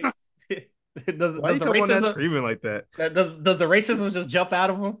 I'm like, Why does you the come on that racism screaming like that? does the racism just jump out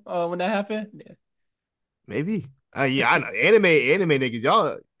of them when that happened? Maybe. Yeah, I know. Anime niggas,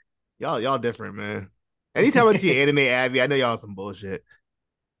 y'all different, man. Anytime I see anime Abby, I know y'all some bullshit.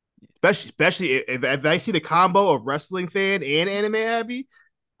 Especially if I see the combo of wrestling fan and anime Abby,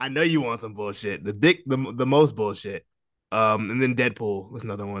 I know you want some bullshit. The most bullshit. And then Deadpool was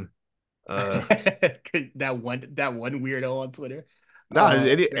another one. Uh, That one weirdo on Twitter. nah.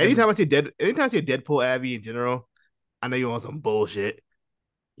 Random. Anytime I see a Deadpool Abby in general, I know you want some bullshit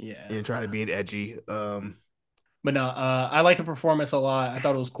Yeah. and trying to be edgy. But no, I like the performance a lot. I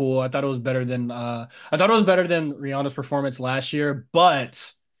thought it was cool. I thought it was better than Rihanna's performance last year,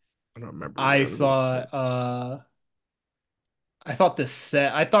 but I don't remember I Rihanna's performance. thought I thought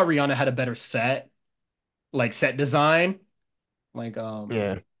Rihanna had a better set design. Like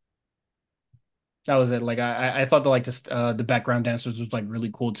Yeah, that was it. Like I thought the background dancers was like really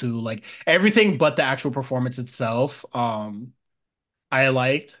cool too. Like everything but the actual performance itself. I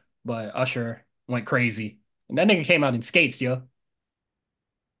liked, but Usher went crazy. And that nigga came out in skates, yo. And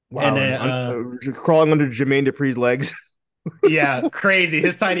wow, then and crawling under Jermaine Dupri's legs. yeah, crazy.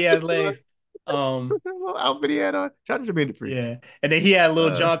 His tiny ass legs. Um, What outfit he had on? Shout out to Jermaine Dupri. yeah. And then he had Lil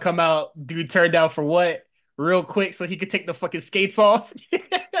Uh, Jon come out, dude turned down for what? Real quick so he could take the fucking skates off.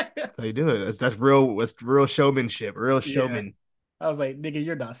 that's how you do it. That's real. That's real showmanship. Real Yeah. showman. I was like, nigga,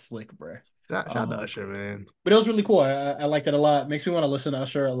 you're not slick, bro. Shout out to Um, Usher, man. but it was really cool. I liked it a lot. Makes me want to listen to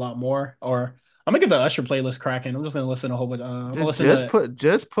Usher a lot more. Or I'm gonna get the Usher playlist cracking. I'm just gonna listen to a whole bunch. I'm gonna listen to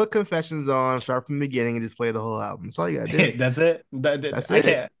Just put Confessions on. Start from the beginning and just play the whole album. That's all you gotta do. that's it. That's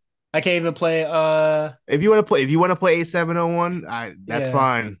it. I can't even play If you want to play A701, that's yeah.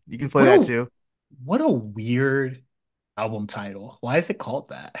 fine. You can play What that a too. what a weird album title. Why is it called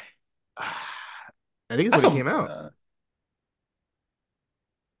that? I think it's That's when it a came out.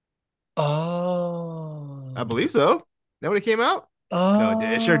 I oh believe so. That when it came out? No,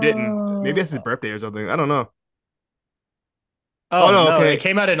 it sure didn't. Maybe that's his oh birthday or something. I don't know. Oh oh no, no, it okay.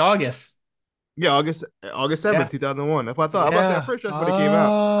 came out in August. Yeah, August Yeah. 7th, 2001. That's what I thought. I'm about to say I'm Yeah. pretty sure that's when it came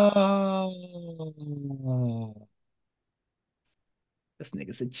out. This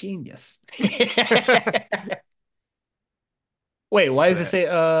nigga's a genius. Wait, why does it But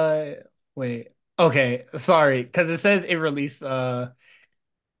say wait. Okay, sorry, because it says it released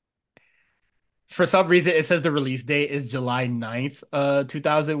for some reason it says the release date is July 9th,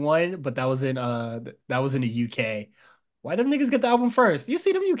 2001, but that was in the UK. Why them niggas get the album first? You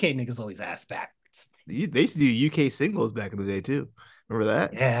see them UK niggas always ass backwards. they used to do UK singles back in the day too. Remember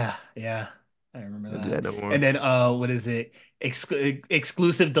that? Yeah, yeah. I remember Don't do that. that no more. And then what is it?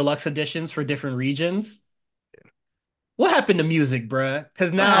 Exclusive deluxe editions for different regions. What happened to music, bruh?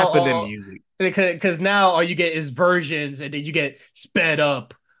 What happened to music? Because now all you get is versions, and then you get sped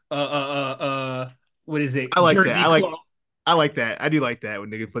up. What is it? I like that. Jersey Club. I like that. I do like that when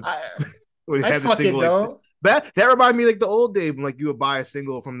they put I when they I have the fucking single like don't that reminded me like the old day when like you would buy a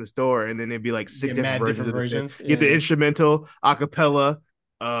single from the store and then it'd be like six get different mad versions different of the same. versions. You get the Yeah, instrumental, acapella,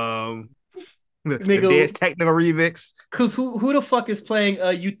 um, the nigga. dance techno remix, Cause who the fuck is playing?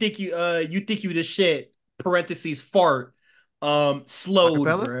 You think you the shit? Parentheses fart. Slowed,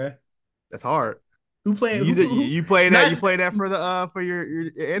 acapella. bruh. That's hard. Who playing? You playing that? You Not playing that for your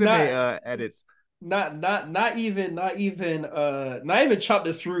anime not edits? not even chop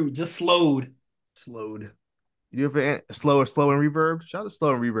this through. Just slowed. Slowed. You ever slow and reverb? Shout out to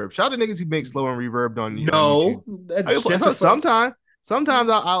slow and reverb. Shout out to niggas who make slow and reverb on YouTube. No, that's I play gentrified. sometime. Sometimes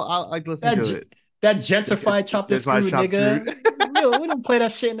I'll like listen That to g- it. that gentrified chopped and That's my screw shop screwed. nigga. We don't play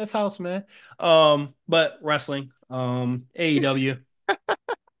that shit in this house, man. But wrestling, AEW.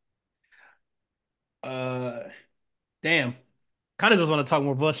 Uh, damn. Kind of just want to talk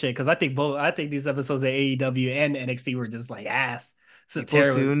more bullshit because I think these episodes of AEW and NXT were just like ass. It's a People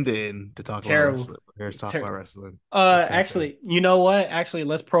terrible, tuned in to talk about terrible. wrestling. Here's talk Ter about wrestling. That's kind of thing. Actually, you know what? Actually,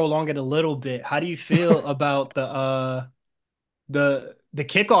 let's prolong it a little bit. How do you feel about the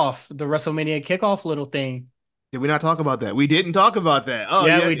kickoff, the WrestleMania kickoff little thing? Did we not talk about that? We didn't talk about that. Oh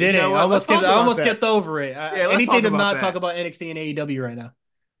Yeah, yeah, we you did it. know what? Let's I talk about almost that. skipped over it. Yeah, let's Anything talk to about not talk that. about NXT and AEW right now.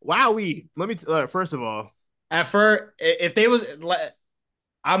 Wow, we let me first of all, At first, if they was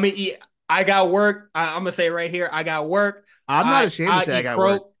I'm gonna eat. I got work. I'm gonna say right here, I got work. I'm not ashamed to I say I eat got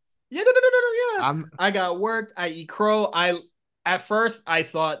work. crow. Yeah, no, yeah. I'm I got work. I eat crow. I At first I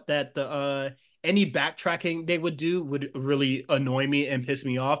thought that the any backtracking they would do would really annoy me and piss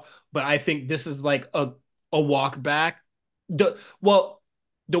me off. But I think this is like a walk back. Well,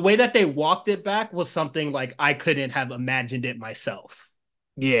 the way that they walked it back was something like I couldn't have imagined it myself.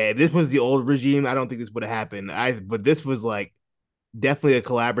 yeah, this was the old regime. I don't think this would have happened. But this was like definitely a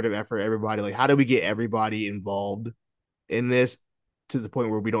collaborative effort. Everybody, like, how do we get everybody involved in this to the point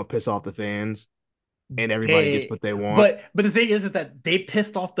where we don't piss off the fans and everybody gets what they want? But the thing is that they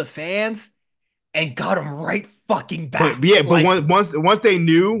pissed off the fans and got them right fucking But back. yeah, but Like, once they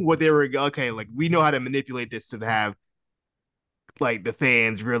knew what they were okay, like we know how to manipulate this to have like the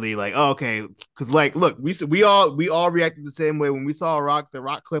fans really like, oh, okay, because like, look, we all reacted the same way when we saw the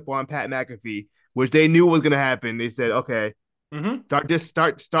Rock clip on Pat McAfee, which they knew was gonna happen. They said, okay, mm-hmm,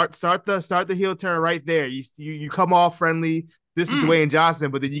 start the heel turn right there. You come off friendly. This is mm, Dwayne Johnson,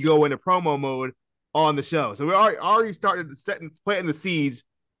 but then you go into promo mode on the show. So we already started planting the seeds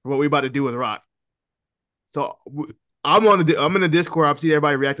for what we about to do with Rock. So I'm in the Discord. I'm seeing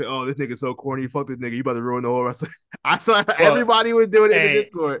everybody reacting. Oh, this nigga's so corny. Fuck this nigga. You about to ruin the whole wrestling. I saw well, everybody was doing it in the hey,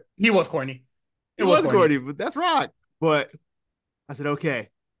 Discord. he was corny. He It was was corny. corny, but that's Rock. But I said, okay.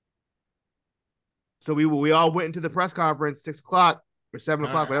 So we all went into the press conference 6 o'clock or 7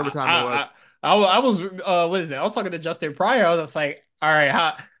 o'clock, whatever time it was. I was what is it? I was talking to Justin Pryor. I was just like, all right,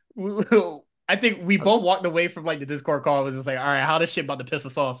 how I think we both walked away from like the Discord call. It was just like, all right, how this shit about to piss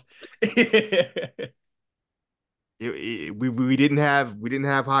us off? We didn't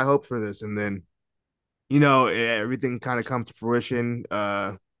have high hopes for this, and then everything kind of comes to fruition.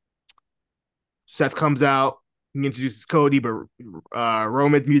 Seth comes out, he introduces Cody, but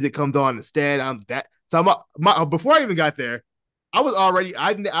Roman's music comes on instead. Before I even got there, I was already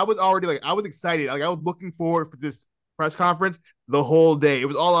like I was excited. Like I was looking forward for this press conference the whole day. It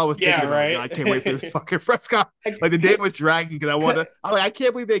was all I was thinking Yeah, about. Like, yo, I can't wait for this right. fucking press conference. Like the day was dragging because I wanted. I'm like, I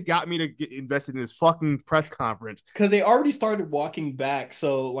can't believe they got me to get invested in this fucking press conference. Because they already started walking back.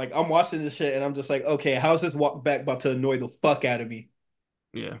 So like I'm watching this shit and I'm just like, okay, how's this walk back about to annoy the fuck out of me?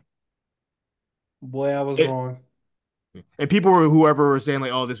 Yeah. Boy, I was It, wrong. and people were whoever were saying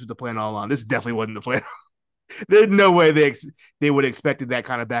like, "Oh, this was the plan all along." This definitely wasn't the plan. There's no way they would have expected that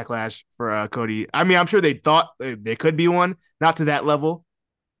kind of backlash for Cody. I mean, I'm sure they thought there could be one, not to that level,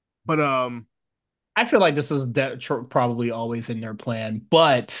 but I feel like this was probably always in their plan,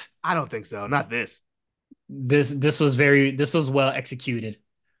 but I don't think so. Not this. this was well executed.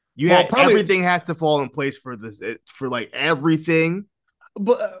 You Well, had probably, everything has to fall in place for this for like everything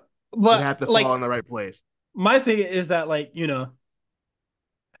would but have to fall like in the right place. my thing is that like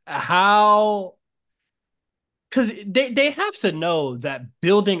how because they have to know that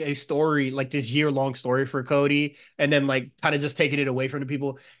building a story like this year-long story for Cody and then like kind of just taking it away from the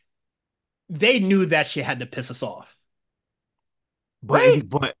people, they knew that shit had to piss us off, right?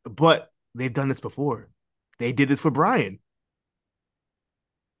 But they've done this before. They did this for Brian.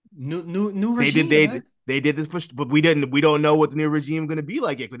 New They did regime, man. they did this, but we don't know what the new regime is going to be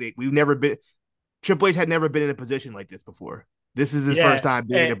like. We've never been. Triple H had never been in a position like this before. This is his first Yeah. time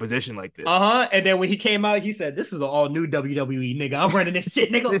being in a position like this. Uh-huh. And then when he came out, he said, "This is an all new WWE, nigga. I'm running this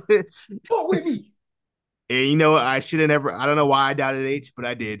shit, nigga. And Fuck with me." I should have never. I don't know why I doubted H, but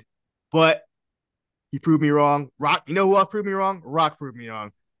I did. But he proved me wrong. Rock, you know who else proved me wrong? Rock proved me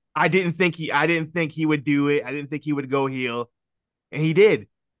wrong. I didn't think he would do it. I didn't think he would go heel, and he did.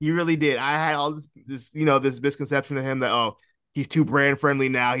 He really did. I had all this misconception of him that he's too brand friendly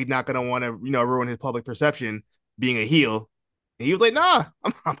now. He's not gonna want to ruin his public perception being a heel. And he was like, nah,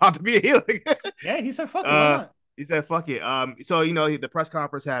 I'm about to be a heel. Yeah, he said, "Fuck it, why uh, not?" he said, fuck it. So the press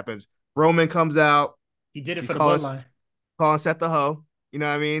conference happens. Roman comes out. He did it He's for the bloodline. calling Seth the hoe. You know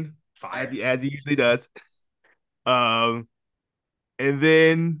what I mean? Fire. As he usually does. Um, and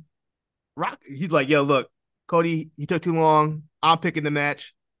then Rock, he's like, yo, look, Cody, you took too long. I'm picking the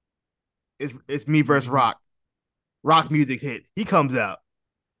match. It's me versus Mhm. Rock. Rock music's hit. He comes out.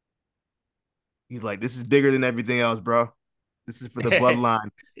 He's like, this is bigger than everything else, bro. This is for the bloodline.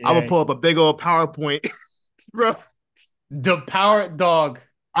 I'm gonna Yeah. pull up a big old PowerPoint, bro. The power dog.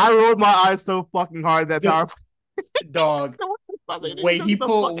 I rolled my eyes so fucking hard that The PowerPoint. dog. I was like, nigga, get the fuck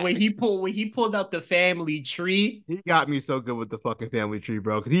out of here. When he pulled out the family tree, He got me so good with the fucking family tree,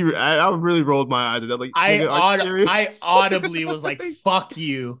 bro. Cause I really rolled my eyes. And I'm like, nigga, are you I serious? audibly was like, "Fuck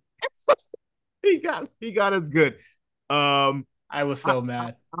you." He got us good. Um, I was I, so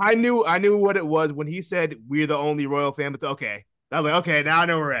mad. I knew what it was when he said we're the only royal family. Okay, I was like, okay, now I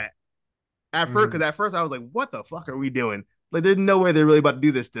know where we're at. At first, because Mhm. at first I was like, what the fuck are we doing? Like, there's no way they're really about to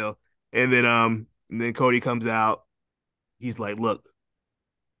do this still. And then Cody comes out. He's like, look,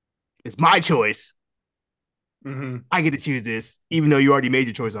 it's my choice. Mhm. I get to choose this, even though you already made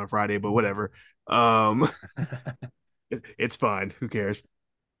your choice on Friday. But whatever. Um, it's fine. Who cares?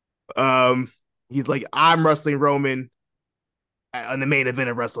 Um, he's like, I'm wrestling Roman on the main event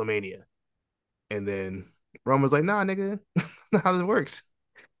of WrestleMania. And then Roman was like, nah, nigga, not how this works.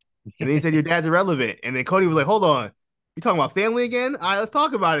 And then he said, your dad's irrelevant. And then Cody was like, hold on. You talking about family again? All right, let's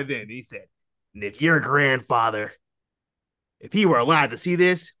talk about it then. And he said, and if your grandfather, if he were allowed to see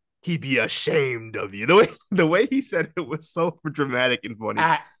this, he'd be ashamed of you. The way he said it was so dramatic and funny.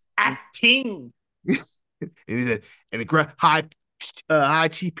 Acting. And he said, and the high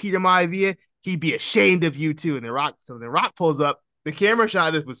chief Peter Maivia, he'd be ashamed of you too. And then Rock pulls up. The camera shot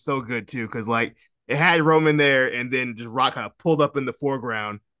of this was so good too, because like it had Roman there, and then just Rock kind of pulled up in the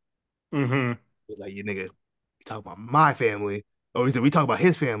foreground. Mhm. He's like, you nigga, you talk about my family. Oh, he said, we talk about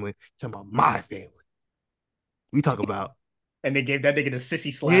his family. Talk about my family. We talk about And they gave that nigga the sissy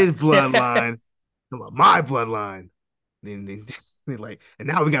his slap. bloodline. Talk about my bloodline. Then like, and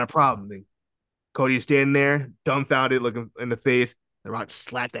now we got a problem. Then Cody is standing there, dumbfounded, looking in the face. The Rock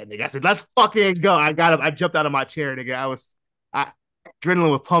slapped that nigga. I said, let's fucking go. I got him. I jumped out of my chair, nigga. I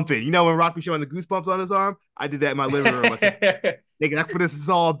adrenaline was pumping. You know when Rock was showing the goosebumps on his arm? I did that in my living room. I said, nigga, that's what this is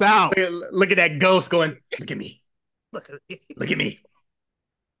all about. Look at that ghost going, look at me. Look at me. Look at me.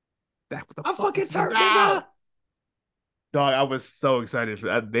 That's what the I'm fuck fucking this is turned, about. nigga. Dog, I was so excited for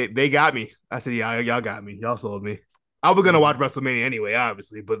that. They got me. I said, yeah, y'all got me. Y'all sold me. I was gonna watch Mhm. WrestleMania anyway,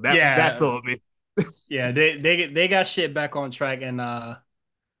 obviously, but that Yeah. sold me. Yeah, they got shit back on track and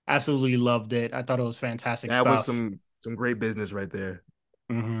absolutely loved it. I thought it was fantastic That was stuff. some great business right there.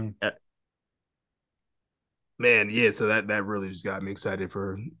 Hmm. Man, yeah, so that really just got me excited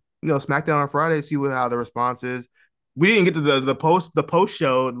for SmackDown on Friday, see how the response is. We didn't get to the post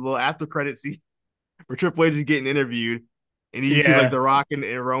show, the little after credit scene where Triple H is getting interviewed, and you see like Yeah, The Rock and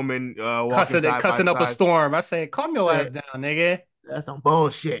Roman walking side by cussing up a side. storm. I say, calm your ass Said, down, nigga. that's some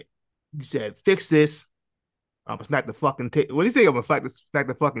bullshit. You said fix this. I'm gonna smack the fucking what do you say? I'm gonna smack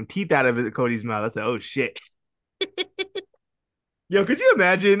the fucking teeth out of it, Cody's mouth. I said, oh shit. Yo, could you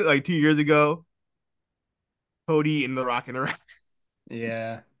imagine like 2 years ago, Cody and The Rock and around?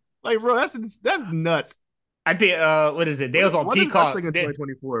 Yeah. Like, bro, that's nuts. I think what is it? They was on What is Peacock. wrestling in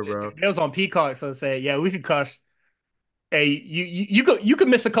 2024, bro? They was on Peacock, so say, yeah, we could cuss. Hey, you could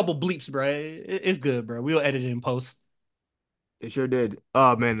miss a couple bleeps, bro. It's good, bro. We'll edit it in post. They sure did.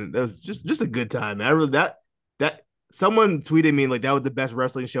 Oh man, that was just a good time, man. I really that someone tweeted me like that was the best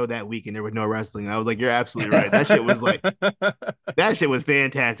wrestling show that week, and there was no wrestling. I was like, you're absolutely right. That shit was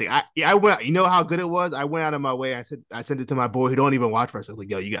fantastic. I went. You know how good it was. I went out of my way. I sent it to my boy who don't even watch wrestling.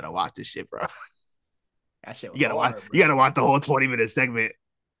 Like, yo, you gotta watch this shit, bro. That shit was You gotta watch. hard, You bro. gotta watch the whole 20-minute segment,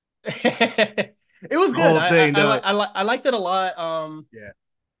 It was the good. whole thing, dog. I liked it a lot. Yeah,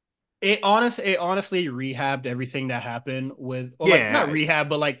 It honestly rehabbed everything that happened with, or like not yeah, rehab,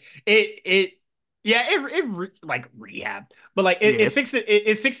 but like it yeah, like rehabbed, but like yeah. it fixed it,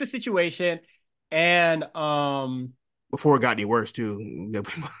 it fixed the situation, and Before it got any worse, too.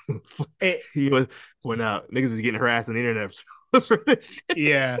 it He was went out. Niggas was getting harassed on the internet for this shit.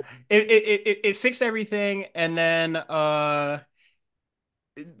 yeah, it fixed everything, and then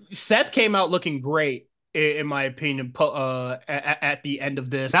Seth came out looking great in my opinion. At the end of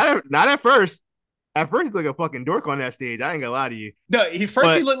this. Not at first. At first, he's like a fucking dork on that stage. I ain't gonna lie to you. No, he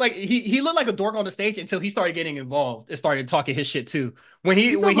But looked like he looked like a dork on the stage until he started getting involved and started talking his shit too.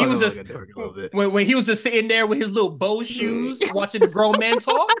 he still When he fucking was like just a dork a little bit. when he was just sitting there with his little bow shoes watching the grown man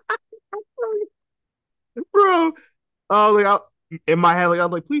talk. Bro, like in my head, like I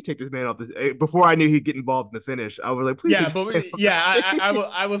was like, please take this man off this. Before I knew he'd get involved in the finish, I was like, please take Yeah, this but man off the yeah, stage.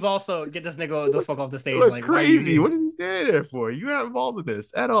 I was also get this nigga the fuck off the It stage. looked Like, why are you crazy. here? What is he standing there for? You're not involved in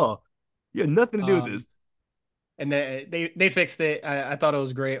this at all. You had nothing to do with Um, this. and then they fixed it. I thought it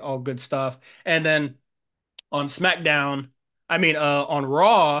was great, all good stuff. And then on SmackDown, I mean, on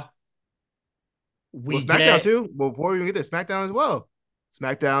Raw Well, we SmackDown get too. Well, before we even get there, SmackDown as well.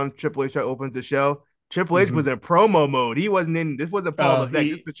 SmackDown, Triple H opens the show. Triple H was mhm. in promo mode. He wasn't in. This wasn't Paul Levesque.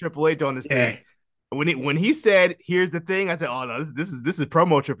 This He was Triple H on the yeah. stage. When he said, "Here's the thing," I said, "Oh no, this is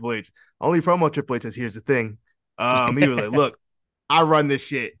promo Triple H. Only promo Triple H says here's the thing." He was like, "Look, I run this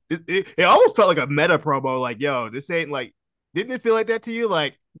shit." It almost felt like a meta promo. Like, yo, this ain't like. Didn't it feel like that to you?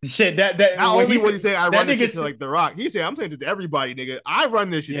 Like, Shit, that not when only he was he said saying I run that this shit to nigga, like The Rock, he's saying I'm saying it to everybody, nigga. I run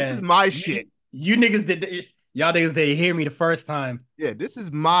this shit. This is yeah, my shit. you niggas y'all niggas didn't hear me the first time. Yeah, this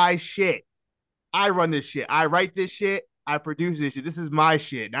is my shit. I run this shit. I write this shit. I produce this shit. This is my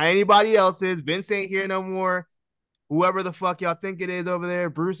shit. Not anybody else's. Vince ain't here no more. Whoever the fuck y'all think it is over there,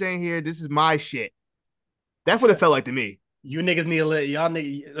 Bruce ain't here. This is my shit. That's what it felt like to me. You niggas need to y'all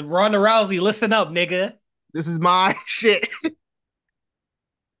niggas Ronda Rousey, listen up, nigga. This is my shit.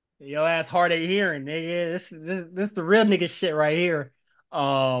 Your ass hard of hearing, nigga. This the real nigga shit right here.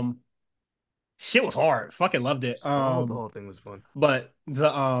 Um, shit was hard. Fucking loved it. The whole thing was fun. But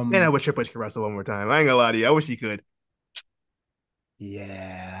the Man, I wish Triple H could wrestle one more time. I ain't gonna lie to you. I wish he could. I wish he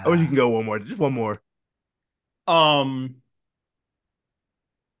yeah. can go one more. Just one more. Um,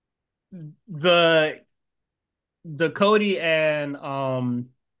 the Cody and The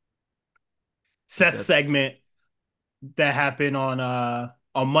Seth sets. segment that happened on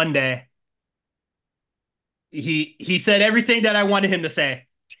Monday. He said everything that I wanted him to say.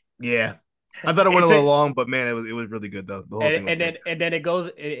 Yeah. I thought it went a It's little a long, but man, it was really good though. The whole thing was fantastic. and then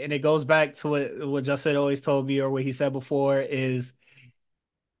it goes back to what Justin always told me or what he said before is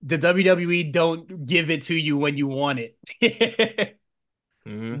the WWE don't give it to you when you want it,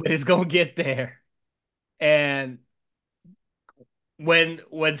 Mm-hmm. but it's gonna get there. And when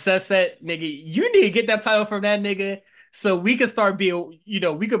Seth said, "Nigga, you need to get that title from that nigga," so we could start being,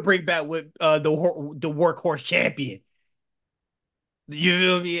 we could bring back with the workhorse champion. You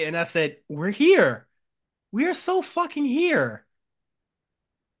feel me? And I said, "We're here. We are so fucking here.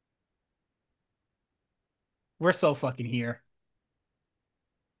 We're so fucking here."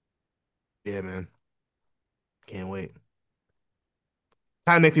 Yeah, man. Can't wait.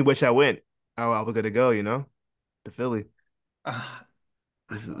 Kind of make me wish I went. I was gonna go, to Philly. Uh,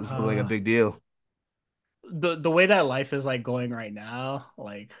 This is like a uh, big deal. the way that life is like going right now,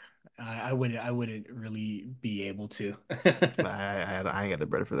 like I wouldn't really be able to. I ain't got the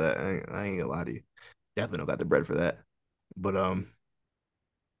bread for that. I ain't gonna lie to you. Definitely don't got the bread for that. But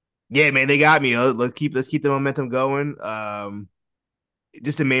yeah, man, they got me. Let's keep the momentum going.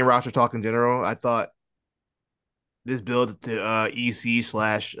 Just the main roster talk in general. I thought this build to EC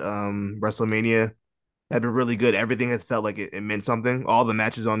slash WrestleMania had been really good. Everything has felt like it meant something. All the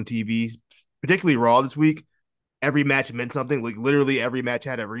matches on TV, particularly Raw this week, every match meant something. Like literally every match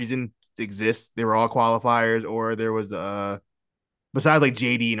had a reason to exist. They were all qualifiers, or there was besides like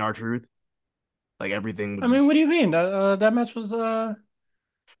JD and R-Truth, like everything I was mean, just what do you mean? That match was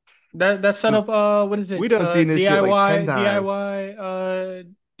that set up what is we it? done seen this shit like 10 times.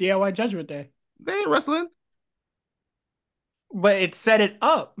 DIY Judgment Day. They ain't wrestling. But it set it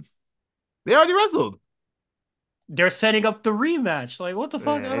up. They already wrestled. They're setting up the rematch. Like, what the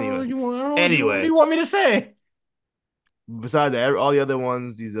fuck? I don't know Anyway. what you want. I don't know what do Anyway, you want me to say? besides that, all the other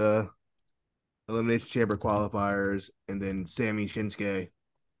ones, these elimination chamber qualifiers, and then Sammy Shinsuke,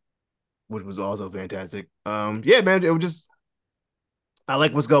 which was also fantastic. Yeah, man, it was just I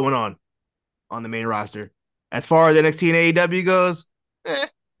like what's going on the main roster. As far as NXT and AEW goes,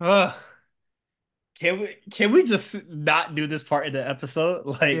 Ugh. Can we just not do this part in the episode?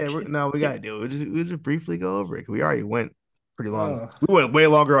 yeah, Like, no, we gotta do it. We just briefly go over it. We already went pretty long. ugh. We went way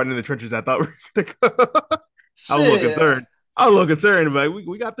longer on in the trenches than I thought we were gonna go. I was a little Shit. concerned. I was a little concerned, but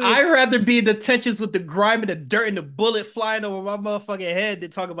we got I'd this. rather be in the tensions with the grime and the dirt and the bullet flying over my motherfucking head than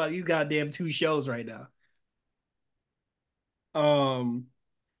talk about these goddamn two shows right now. Um,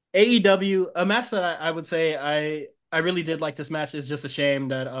 AEW, a match that I would say I really did like this match. It's just a shame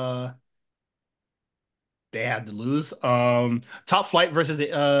that they had to lose. Top Flight versus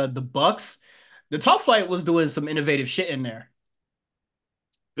the Bucks. The Top Flight was doing some innovative shit in there.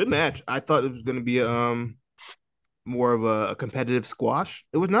 Good match. I thought it was gonna be more of a competitive squash.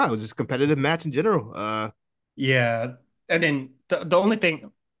 It was not. It was just a competitive match in general. Yeah, and then the only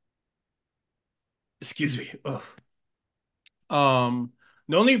thing, excuse me, ugh. Um,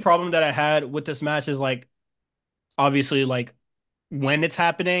 the only problem that I had with this match is like obviously like when it's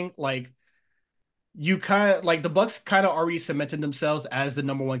happening, like you kind of like the Bucks kind of already cemented themselves as the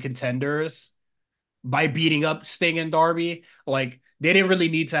number one contenders by beating up Sting and Darby. Like they didn't really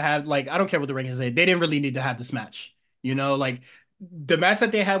need to have like I don't care what the rankings say. They didn't really need to have this match. Like the match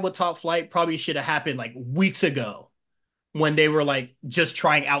that they had with Top Flight probably should have happened like weeks ago. when they were like just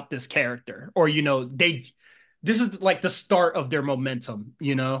trying out this character, or this is like the start of their momentum,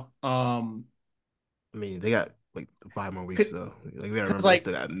 I mean, they got like 5 more weeks though. Like, they gotta because remember they like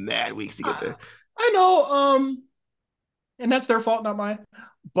still got mad weeks to get I, there. I know, and that's their fault, not mine.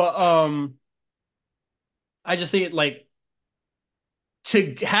 But I just think like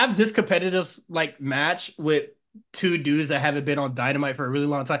to have this competitive like match with two dudes that haven't been on Dynamite for a really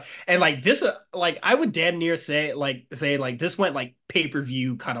long time, and like this, like I would damn near say this went like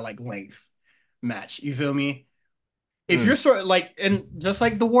pay-per-view kind of like length match. You feel me? If Mm. you're sort like, and just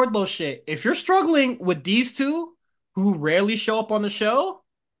like the Wardlow shit, if you're struggling with these two who rarely show up on the show,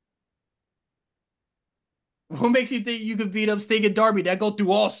 what makes you think you could beat up Sting and Darby that go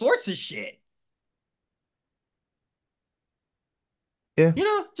through all sorts of shit? Yeah,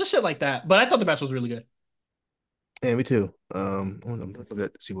 Just shit like that. But I thought the match was really good. yeah, me too. I'm looking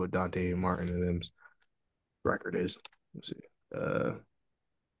to see what Dante Martin and them's record is. Let's see. Uh,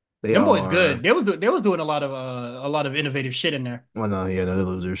 they Them boys are. good. They was doing a lot of innovative shit in there. Well, no, yeah, no, they're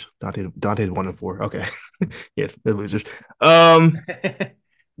losers. Dante's 1-4. Okay, yeah, they're losers. Um,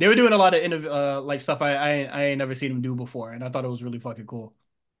 They were doing a lot of like stuff I ain't never seen them do before, and I thought it was really fucking cool.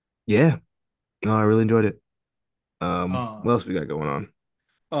 yeah, no, I really enjoyed it. Uh, What else we got going on?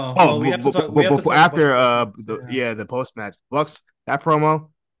 Oh, well, we have to talk. We have to before talk about the after Bucks shit. the post match Bucks that promo,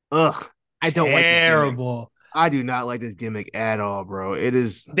 ugh, I don't like this gimmick. Terrible. I do not like this gimmick at all, bro. It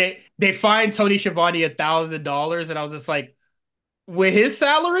is. They fined Tony Schiavone $1,000, and I was just like, with his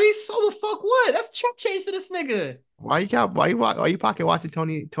salary, so the fuck what? That's chump change to this nigga. Why you count? Why you pocket watching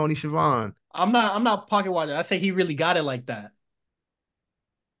Tony Schiavone? I'm not pocket watching. I say he really got it like that.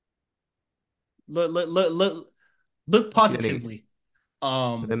 Look You see that nigga? positively.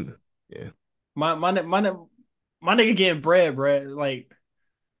 Um, Then, yeah. my nigga getting bread. Like,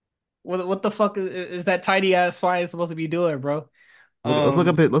 what the fuck is that tiny ass fine supposed to be doing, bro? Um,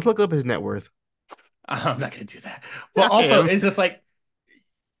 Let's look up his net worth. I'm not gonna do that. But I also, am. it's just like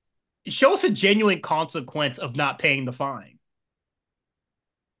show us a genuine consequence of not paying the fine,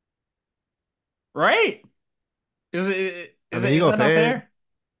 right? Is it I is mean, it he is gonna that not pay it. fair?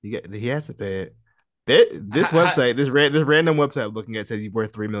 He has to pay it. Ha, This ha, website, this random website I'm looking at says he's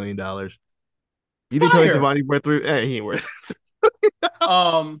worth $3 million. You think Tony fire. Schiavone's worth three? He ain't worth.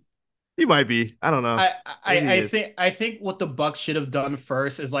 Um, He might be. I don't know. I Maybe he is. I think what the Bucks should have done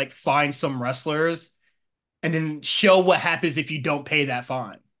first is like find some wrestlers and then show what happens if you don't pay that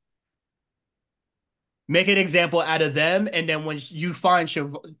fine. Make an example out of them, and then when you find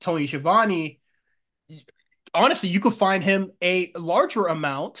Tony Schiavone, honestly, you could find him a larger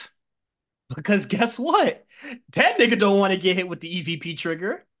amount because guess what? That nigga don't want to get hit with the EVP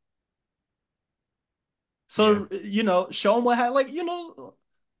trigger. Yeah. So show him what had like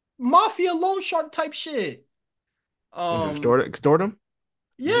mafia loan shark type shit. Want to Um, extort him?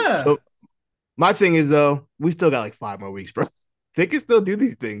 yeah, So my thing is though, we still got like 5 more weeks, bro. They can still do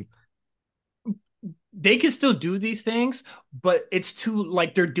these things. they can still do these things, but it's too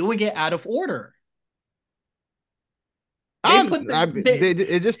like they're doing it out of order. They put the they.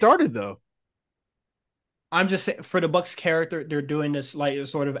 It just started though. I'm just saying for the Bucks character, they're doing this like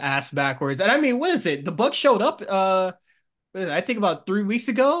sort of ass backwards. And I mean, what is it? The Bucks showed up. I think about 3 weeks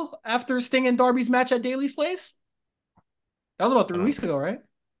ago after Sting and Darby's match at Daly's place. That was about I 3 weeks don't ago, right?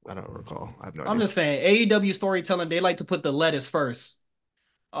 I don't recall. I have no I'm idea. just saying AEW storytelling. They like to put the lettuce first.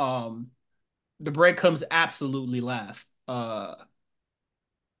 Um, the bread comes absolutely last.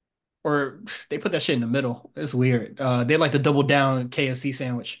 Or they put that shit in the middle. It's weird. They like to double down KFC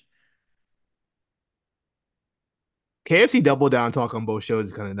sandwich. KFC double down talk on both shows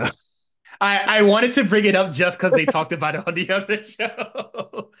is kind of nuts. I wanted to bring it up just because they talked about it on the other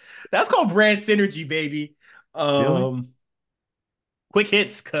show. That's called brand synergy, baby. Really? Um, quick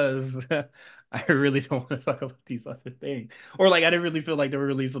hits because I really don't want to talk about these other things, or like I didn't really feel like they were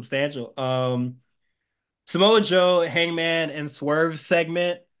really substantial. Samoa Joe, Hangman, and Swerve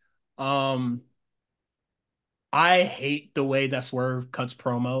segment. Um, I hate the way that Swerve cuts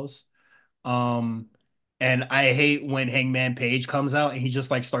promos. Um, and I hate when Hangman Page comes out and he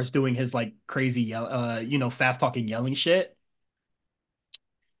just like starts doing his like crazy fast talking yelling shit.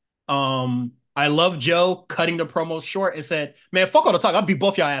 I love Joe cutting the promo short and said, "Man, fuck all the talk. I'll beat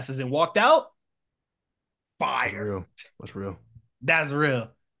both y'all asses," and walked out. That's Fire. real. That's real. That's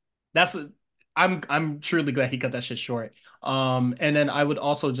real. That's I'm truly glad he cut that shit short. And then I would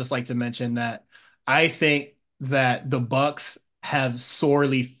also just like to mention that I think that the Bucks have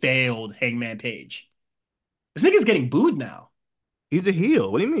sorely failed Hangman Page. This nigga's getting booed now. He's a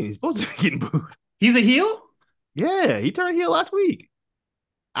heel. What do you mean? He's supposed to be getting booed. He's a heel? Yeah, he turned heel last week.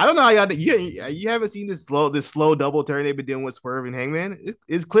 I don't know how y'all you haven't seen this slow double turn they've been doing with Swerve and Hangman.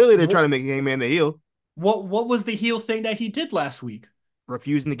 It's clearly they're trying What to make Hangman the heel, what was the heel thing that he did last week?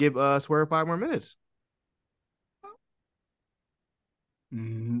 refusing to give Swerve 5 more minutes.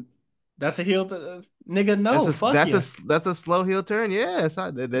 Mm, that's a heel, nigga. That's No, a fuck that's you, a that's a slow heel turn. Yeah,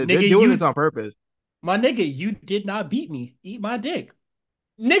 they're nigga. doing this You, on purpose. my nigga, you did not beat me. Eat my dick,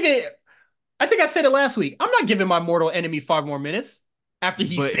 nigga. I think I said it last week. I'm not giving my mortal enemy 5 more minutes after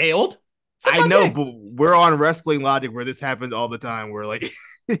he But failed. Suck I my know, dick. but we're on wrestling logic where this happens all the time. Where like,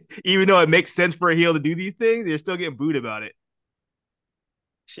 even though it makes sense for a heel to do these things, you're still getting booed about it.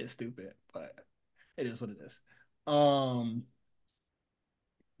 Shit, stupid, but it is what it is. Um,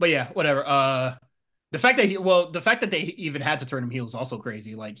 but yeah, whatever. The fact that they even had to turn him heel is also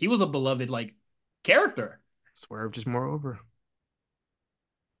crazy. Like he was a beloved like character. Swerve just more over.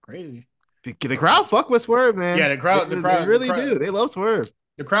 Crazy. The But crowd fuck with Swerve, yeah, man. They really do. They love Swerve.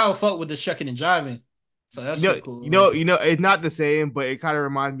 the crowd fucked with the shucking and jiving. So that You know, shit cool. you know, Like, you know. It's not the same, but it kind of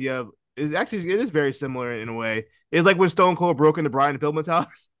reminds me of. It is very similar in a way. It's like when Stone Cold broke into Brian Pillman's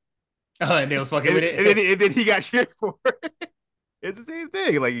house, and they was fucking and, with and then it. and then he got cheered for it. It's the same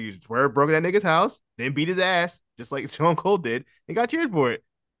thing. Like you Swerve broke in that nigga's house, then beat his ass, just like Stone Cold did, and got cheered for it.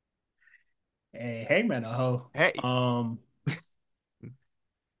 Hey, Hangman a hoe. Hey, Um,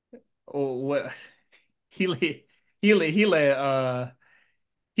 oh, what he let he let he let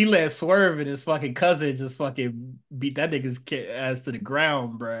he let Swerve and his fucking cousin just fucking beat that nigga's ass to the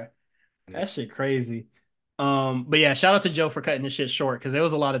ground, bruh. yeah. That shit crazy. But yeah, shout out to Joe for cutting this shit short because there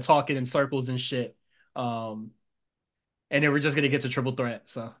was a lot of talking in circles and shit. Um, and then we're just gonna get to triple threat.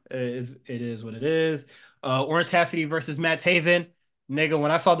 So it is what it is. Orange Cassidy versus Matt Taven. Nigga,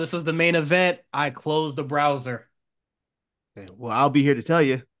 when I saw this was the main event, I closed the browser. Well, I'll be here to tell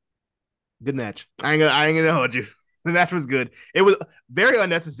you. Good match. I ain't gonna hold you. The match was good. It was very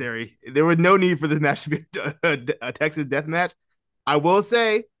unnecessary. There was no need for this match to be a Texas death match. I will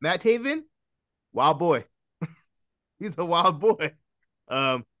say, Matt Taven, wild boy. He's a wild boy.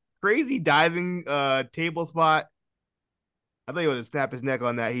 Um, Crazy diving table spot. I thought he would have snapped his neck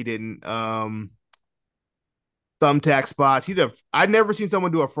on that. He didn't. Thumbtack spots. I've never seen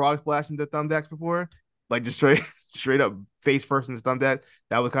someone do a frog splash into thumbtacks before. Like just straight up face first into thumbtack.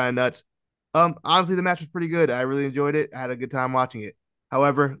 That was kind of nuts. Honestly, the match was pretty good. I really enjoyed it. I had a good time watching it.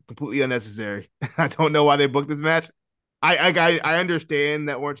 However, completely unnecessary. I don't know why they booked this match. I understand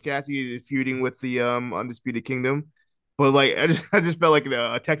that Orange Cassidy is feuding with the Undisputed Kingdom, but like I just felt like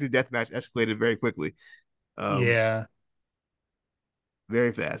a Texas Death Match escalated very quickly, um, Yeah.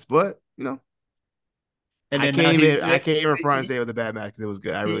 very fast. But And I then can't now even I can't even front and say it was a bad match. It was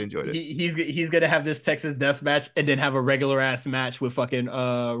good. I really enjoyed it. he's gonna have this Texas death match and then have a regular ass match with fucking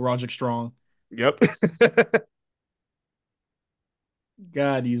Roderick Strong. Yep.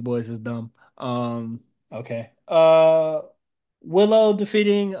 God, these boys is dumb. Okay. Willow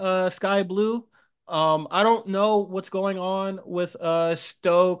defeating Sky Blue. I don't know what's going on with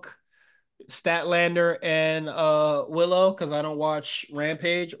Stoke, Statlander, and Willow because I don't watch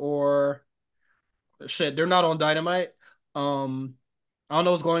Rampage or shit. They're not on Dynamite. Um, I don't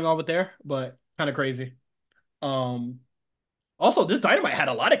know what's going on with there, but kind of crazy. Um, Also, this Dynamite had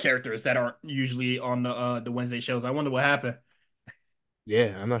a lot of characters that aren't usually on the Wednesday shows. I wonder what happened.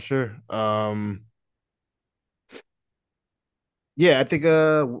 Yeah, I'm not sure. Yeah, I think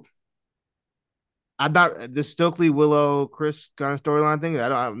I'm not the Stokely Willow Chris kind of storyline thing. I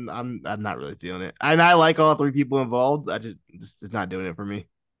don't. I'm not really feeling it. And I like all three people involved. I just it's not doing it for me.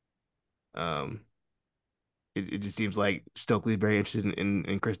 Um, it just seems like Stokely's very interested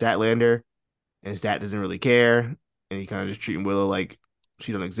in Chris Statlander, and Stat doesn't really care, and he kind of just treating Willow like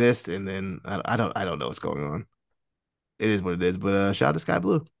she don't exist. And then I don't know what's going on. It is what it is. But shout out to Sky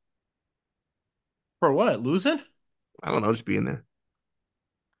Blue. For what? Losing? I don't know, just being there.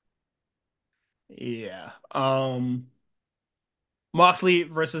 Yeah. Moxley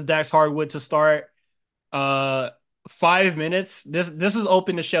versus Dax Hardwood to start. 5 minutes. This was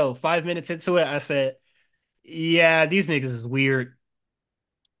open to show. 5 minutes into it, I said, "Yeah, these niggas is weird."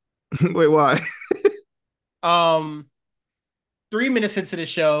 Wait, why? 3 minutes into the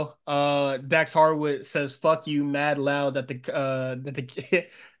show, Dax Harwood says "fuck you" mad loud that they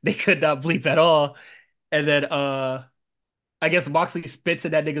could not bleep at all, and then I guess Moxley spits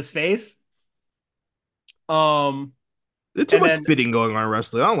in that nigga's face. Um, There's too and much then spitting going on in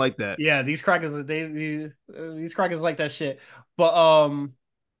wrestling. I don't like that. yeah, these crackers like that shit. But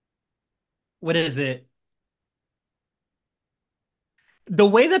what is it? The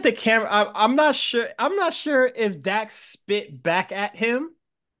way that the camera, I'm not sure. I'm not sure if Dax spit back at him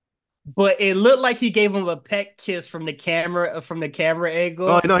but it looked like he gave him a peck kiss from the camera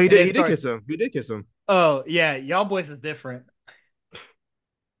Oh angle, no, he and did. then He did start. kiss him. He did kiss him. Oh yeah, y'all boys is different.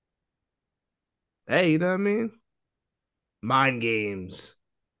 Hey, you know what I mean? Mind games.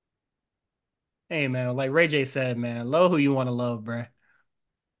 Hey man, like Ray J said, man, love who you want to love, bruh.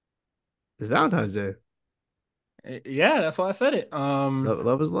 It's Valentine's Day. Yeah, that's why I said it.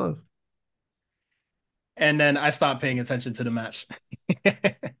 Love is love. And then I stopped paying attention to the match.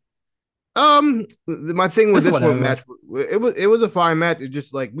 My thing with It's this one whatever. match, it was a fine match. It's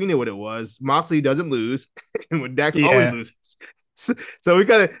just like we knew what it was. Moxley doesn't lose, and when Dax always Yeah, loses, so we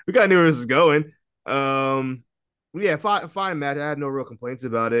kind of knew where this was going. Um, yeah, fine match. I had no real complaints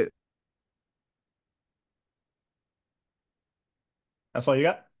about it. that's all you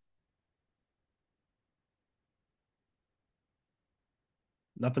got.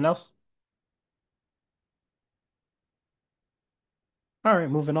 Nothing else. All right,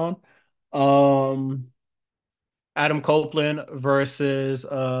 moving on. Um, Adam Copeland versus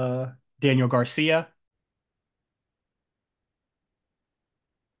Daniel Garcia.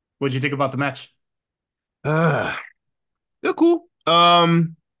 What'd you think about the match? Uh, they're cool.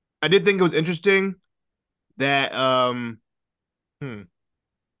 I did think it was interesting that hmm,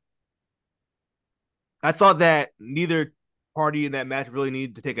 I thought that neither party in that match really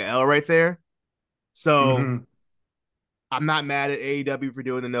needed to take an L right there. So Hmm. I'm not mad at AEW for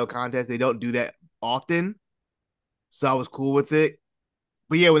doing the no contest. They don't do that often, so I was cool with it.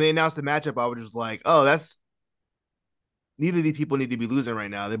 But yeah, when they announced the matchup, I was just like, oh, that's neither of these people need to be losing right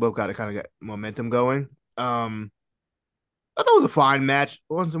now. They both got to kind of get momentum going. Um, I thought it was a fine match.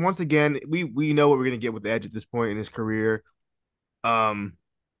 Once again, we know what we're gonna get with Edge at this point in his career. Um,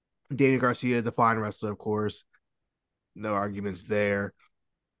 Daniel Garcia is a fine wrestler, of course. No arguments there.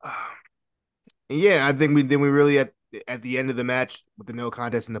 Uh, and yeah, I think we really at the end of the match with the no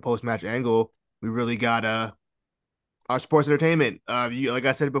contest and the post match angle, we really got our sports entertainment. Like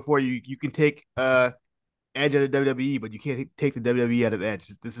I said before, you can take Edge out of WWE, but you can't take the WWE out of Edge.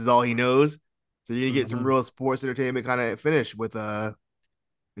 This is all he knows. So you're gonna get some Hmm. real sports entertainment kind of finish with you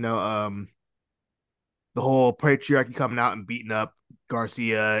know, the whole patriarchy coming out and beating up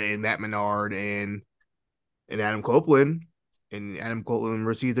Garcia and Matt Menard and Adam Copeland, and Adam Copeland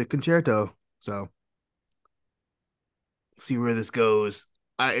receives a concerto. So see where this goes.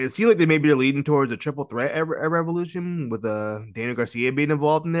 It seems like they maybe are leading towards a triple threat revolution with Daniel Garcia being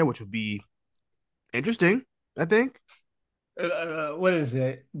involved in there, which would be interesting. I think What is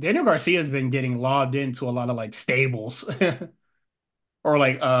it? Daniel Garcia has been getting lobbed into a lot of like stables or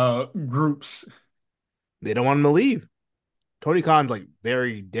like groups. they don't want him to leave. Tony Khan's like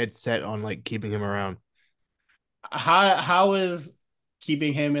very dead set on like keeping him around. How is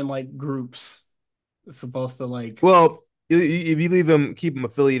keeping him in like groups supposed to like Well, if you leave him, keep him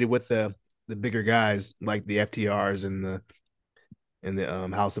affiliated with the bigger guys like the FTRs and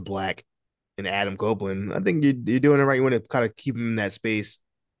the House of Black and Adam Copeland, I think you're doing it right. You want to kind of keep him in that space,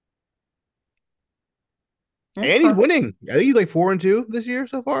 and he's okay. winning. I think he's like 4-2 this year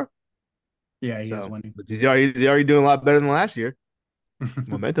so far. Yeah, he is So winning. he's already doing a lot better than last year,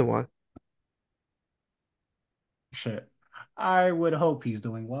 momentum wise. Shit. I would hope he's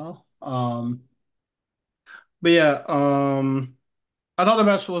doing well. But yeah, I thought the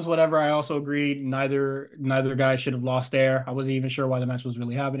match was whatever. I also agreed neither guy should have lost there. I wasn't even sure why the match was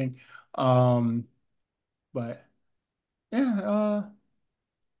really happening. Um, but yeah,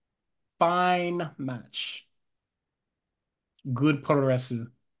 fine match. Good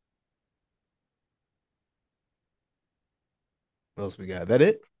progresu. What else we got? That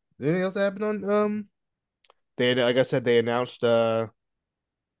it? Anything else that happened on they like I said they announced Takeshita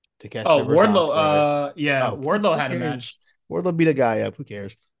Oh, versus Wardlow. Osprey. Yeah, Oh, Wardlow who had a cares? match. Wardlow beat a guy up. Who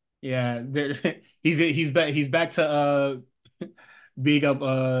cares? Yeah, he's back to beat up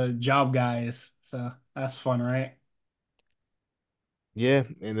job guys. So that's fun, right? Yeah,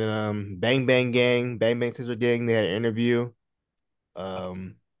 and then Bang Bang Gang, Bang Bang Scissor Gang, they had an interview.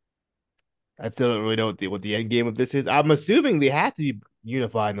 Um, I still don't really know what the end game of this is. I'm assuming they have to be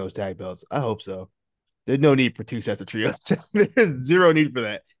unifying those tag belts. I hope so. There's no need for two sets of trios. There's zero need for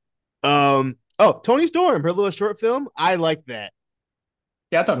that. Tony Storm, her little short film. I like that.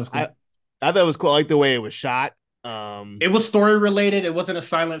 Yeah, I thought it was I cool. I thought it was cool. I like the way it was shot. Um, It was story related. It wasn't a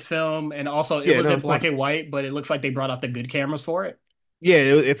silent film, and also it yeah, was no, in it's fun. black and white, but it looks like they brought out the good cameras for it. Yeah,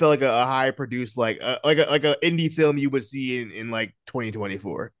 it felt like a high produced like a indie film you would see in like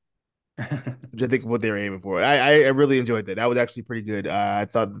 2024, which I think what they were aiming for. I really enjoyed that. That was actually pretty good. I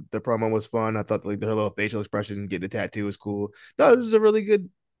thought the promo was fun. I thought like the little facial expression, getting the tattoo was cool. No, it was a really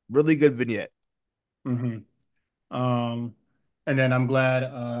good vignette. Hmm. Um, And then I'm glad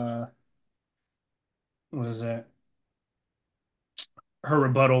what is that? Her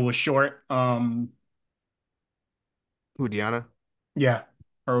rebuttal was short. Who, Deanna? Yeah,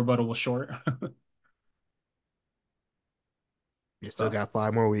 her rebuttal was short. You still So got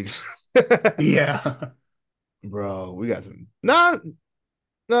 5 more weeks. yeah. Bro, we got some. Not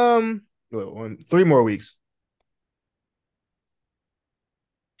what, 3 more weeks.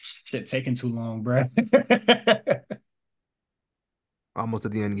 Shit taking too long, bro. Almost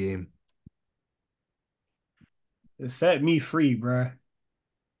at the end game. It set me free, bro.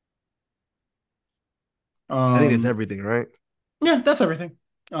 I think that's Um, everything, right? yeah, that's everything.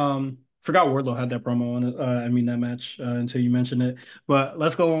 Forgot Wardlow had that promo on it. I mean that match until you mentioned it. But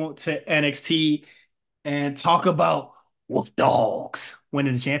let's go on to NXT and talk about Wolf Dogs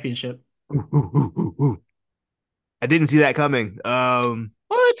winning the championship. Ooh, ooh, ooh, ooh, ooh. I didn't see that coming.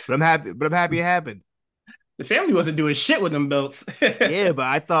 What? But I'm happy. But I'm happy it happened. The family wasn't doing shit with them belts. Yeah, but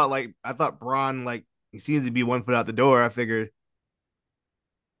I thought Braun he seems to be 1 foot out the door. I figured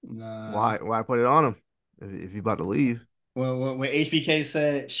Nah. why put it on him if he's about to leave. When HBK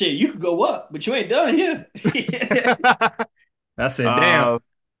said, "Shit, you could go up, but you ain't done here." I said, "Damn." uh,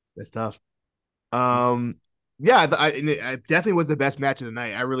 that's tough. Um, yeah, I definitely was the best match of the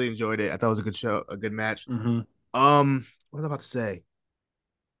night. I really enjoyed it. I thought it was a good show, a good match. Hmm. What was I about to say?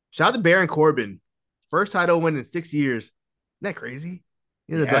 Shout out to Baron Corbin, first title win in 6 years. Isn't that crazy?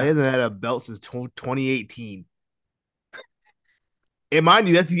 He Yeah. hasn't had a belt since 2018. And mind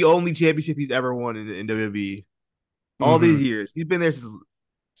you, that's the only championship he's ever won in WWE. All these Hmm. years, he's been there since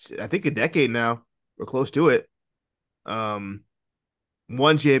I think a decade now, or close to it. Um,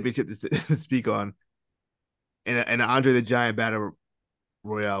 one championship to speak on, and an Andre the Giant Battle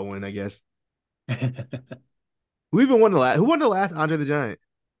Royale win, I guess. Who even won the last? Who won the last Andre the Giant?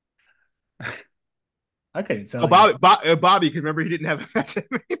 I couldn't Oh, tell you. Bobby. Because remember he didn't have a match.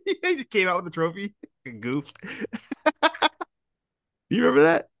 He just came out with the trophy. Goof. You remember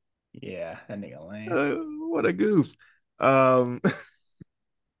that? Yeah, that nigga lame. What a goof. Um,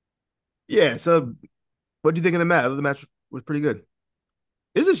 yeah. So, what do you think of the match? The match was pretty good.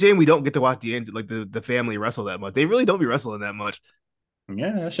 It's a shame we don't get to watch the end, like the family wrestle that much. They really don't be wrestling that much.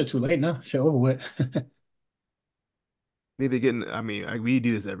 Yeah, that shit too late now. Shit over with. Maybe getting. I mean, we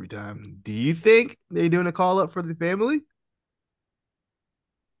do this every time. Do you think they're doing a call up for the family?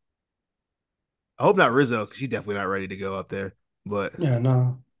 I hope not Rizzo because she's definitely not ready to go up there. But Yeah,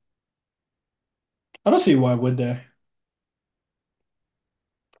 no. I don't see why would they.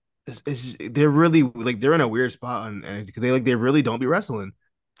 they're really like they're in a weird spot on because they really don't be wrestling.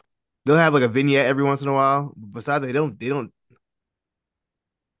 They'll have like a vignette every once in a while. Besides, they don't.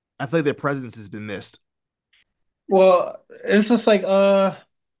 I feel like their presence has been missed. Well, it's just like because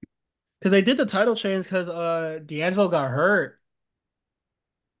they did the title change because D'Angelo got hurt,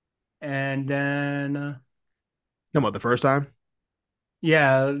 and then Come on, the first time.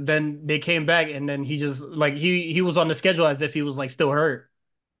 yeah, then they came back, and then he just like he was on the schedule as if he was like still hurt.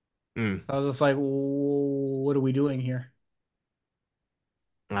 Mm, I was just like, what are we doing here?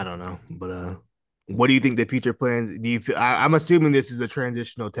 I don't know, but what do you think the future plans? Do you feel? I'm assuming this is a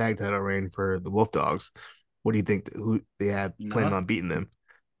transitional tag title reign for the Wolf Dogs. What do you think? Who they have planning Nah, on beating them?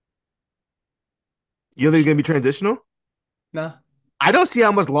 You think it's gonna be transitional? nah. I don't see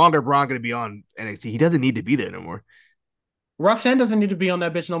how much longer Braun gonna be on NXT. He doesn't need to be there no more. Roxanne doesn't need to be on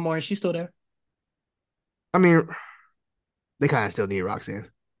that bitch no more, and she's still there. I mean, they kind of still need Roxanne.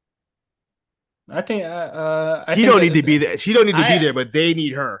 I She think don't need to that be there. She don't need to be I there, but they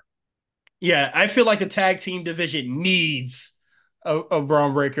need her. yeah, I feel like the tag team division needs a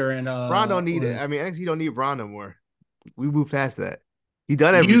Braun Breaker and Braun don't need it. I mean, NXT don't need Braun no more. We moved past that. He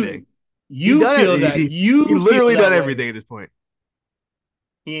done everything. you you feel that He you feel literally that done way. everything at this point.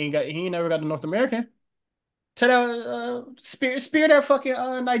 He ain't never got the North American. Tell that spear that fucking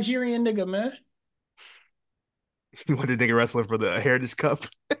Nigerian nigga, man. He wanted to take a wrestler for the Heritage Cup.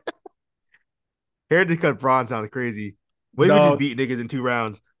 Heritage Cup Braun sounds crazy. What if we just Dog, beat niggas in 2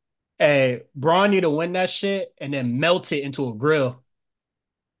 rounds? hey, Braun need to win that shit and then melt it into a grill.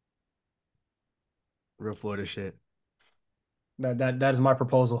 Real Florida shit. That is my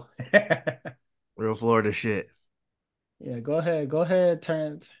proposal. Real Florida shit. Yeah, go ahead,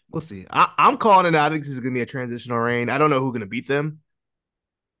 turn. We'll see. I'm calling it out. I think this is gonna be a transitional reign. I don't know who's gonna beat them,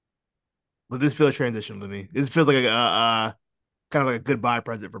 but this feels transitional to me. This feels like a kind of like a goodbye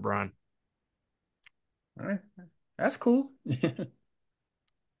present for Braun. All right, that's cool.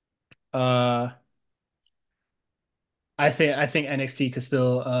 Uh, I think NXT could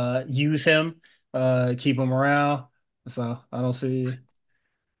still use him, keep him around. So I don't see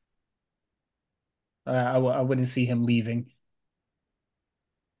I wouldn't see him leaving.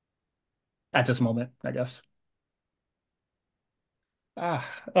 at this moment, I guess. Ah,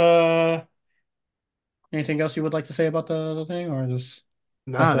 uh, anything else you would like to say about the thing, or just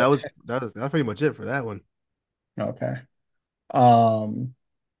that's Nah, it? that was pretty much it for that one. Okay. Um,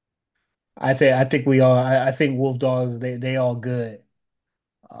 I think we all I think Wolf Dogs they all good.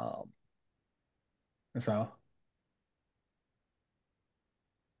 Um, so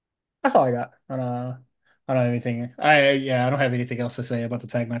that's all I got. I don't have anything. I don't have anything else to say about the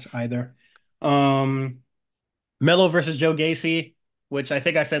tag match either. Um, Mello versus Joe Gacy, which I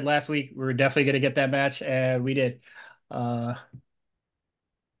think I said last week we were definitely gonna get that match, and we did. Uh,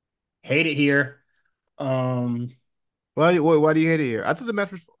 hate it here. Um, Why do you hate it here? I thought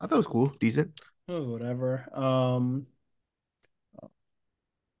it was cool, decent. whatever.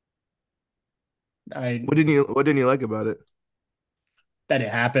 I What didn't you like about it? that it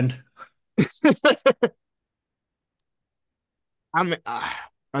happened. I'm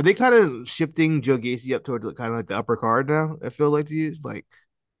are they kind of shifting Joe Gacy up toward kind of like the upper card now? I feel like to you, like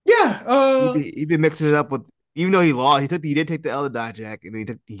Yeah. he been mixing it up with. Even though he lost, he did take the L to Dijak, and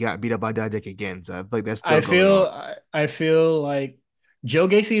then he got beat up by Dijak again. So I feel like that's still going on. I feel like Joe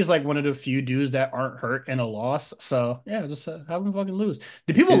Gacy is like one of the few dudes that aren't hurt in a loss. So yeah, just have him fucking lose.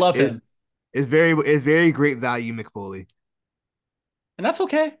 The people It, love it him, it's very great value McFoley. and that's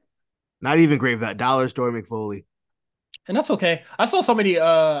okay. Not even great value. Dollar store McFoley. And that's okay. I saw somebody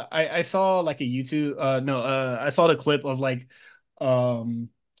I saw like a YouTube no I saw the clip of like um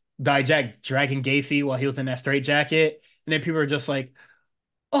Dijak dragging Gacy while he was in that straight jacket. And then people are just like,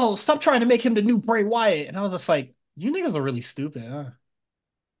 oh, stop trying to make him the new Bray Wyatt. And I was just like, you niggas are really stupid, huh?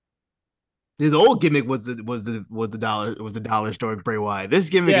 His old gimmick was the dollar store Bray Wyatt. This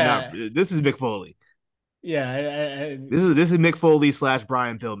gimmick is not. Yeah. This is McFoley. Yeah. This is McFoley slash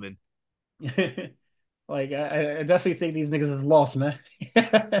Brian Pillman. Like I definitely think these niggas have lost, man.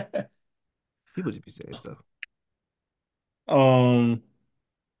 People just be saying stuff. um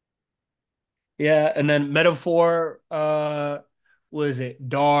yeah, and then Metaphor was it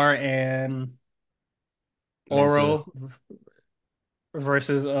Dar and Mensa. Oro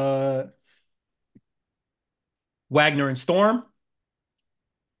versus Wagner and Storm.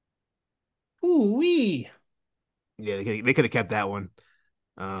 Ooh wee. Yeah, they could have kept that one.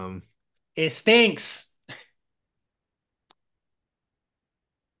 Um, It stinks.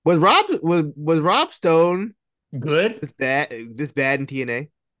 was Rob Stone Good. this bad in TNA?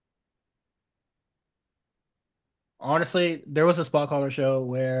 Honestly, there was a spot caller show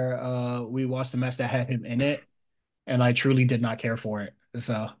where we watched a match that had him in it, and I truly did not care for it.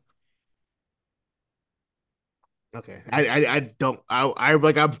 So Okay, I don't I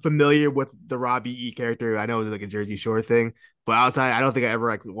like I'm familiar with the Robbie E character. I know it's like a Jersey Shore thing, but outside I don't think I ever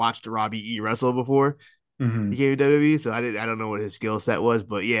like watched Robbie E wrestle before he mhm. came to WWE. So I don't know what his skill set was,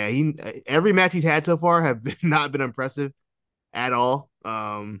 but yeah, he every match he's had so far have not been impressive at all.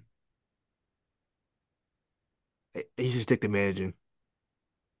 He should stick to managing.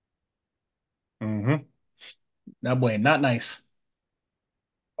 Mhm. That boy, not nice.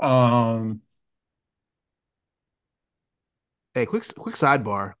 Um, Hey, quick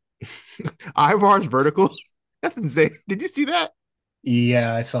sidebar. Ivar's vertical. That's insane. Did you see that?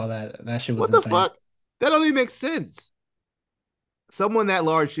 yeah, I saw that. That shit was What the insane. fuck? That don't even make sense. Someone that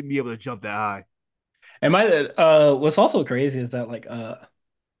large shouldn't be able to jump that high. And my what's also crazy is that like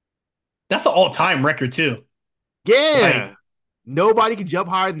that's an all-time record too. Yeah. Like Nobody can jump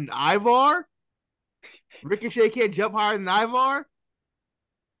higher than Ivar. Ricochet can't jump higher than Ivar.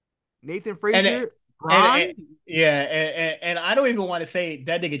 Nathan and Frazier, and Braun. yeah, and I don't even want to say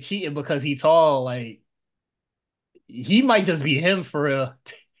that nigga cheating because he tall. Like he might just be him for real.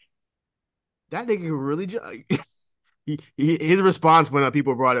 That nigga can really jump. His response when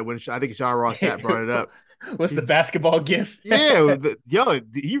people brought it when I think Sean Ross Sapp brought it up. What's the basketball gift? Yeah, yo,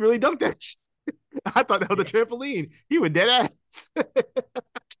 he really dunked that. I thought that was a trampoline. He was dead ass.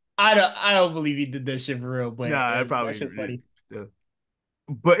 I don't believe he did that shit for real, but Nah, that that's probably. just funny. Yeah.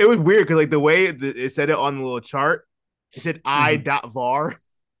 But it was weird because like the way it said it on the little chart, it said I Mhm. dot var,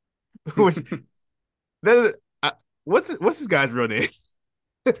 which then what's this guy's real name?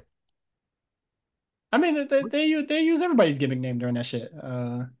 I mean, they use everybody's gimmick name during that shit.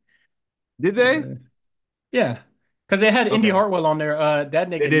 Did they? Uh, yeah, because they had Indy Okay, Hartwell on there. That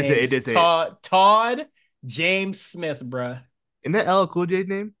nigga name it is did say it. Todd James Smith, bruh. Isn't that LL Cool J's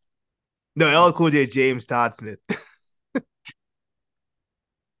name? No, LL Cool J James Todd Smith.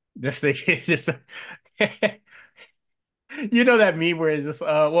 This thing is just, you know that meme where it's just,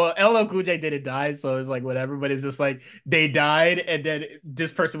 well, LL Cool J didn't die, so it's like whatever. But it's just like they died, and then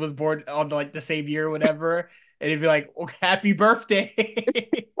this person was born on like the same year or whatever, and it'd be like, oh, happy birthday.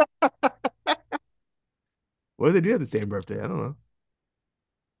 What do they do at the same birthday? I don't know.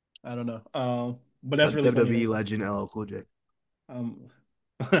 I don't know. But that's really funny WWE though. legend LL Cool J. Um,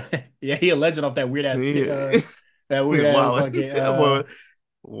 yeah, he a legend off that weird ass, Yeah. that weird ass Wildin'. fucking, That boy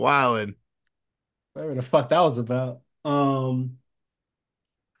wildin'. whatever the fuck that was about.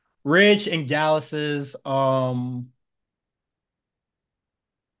 Ridge and Gallus's,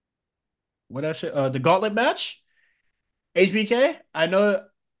 what that shit? The Gauntlet match, HBK.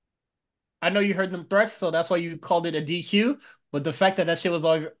 I know you heard them threats, so that's why you called it a DQ. But the fact that that shit was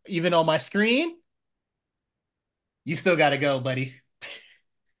all even on my screen, you still gotta go, buddy.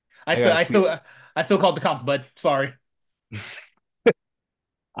 I I still, got a I tweet. still, I still called the comp, bud. Sorry.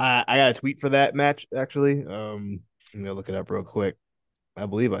 I got a tweet for that match actually. I'm gonna look it up real quick. I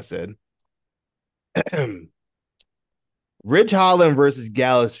believe I said Ridge Holland versus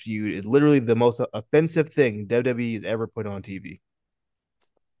Gallus feud is literally the most offensive thing WWE has ever put on TV.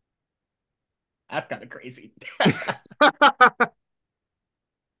 That's kind of crazy.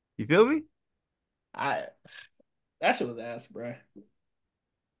 You feel me? I That shit was ass, bro.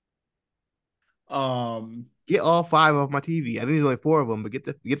 Um, Get all five off my TV. I think there's only four of them, but get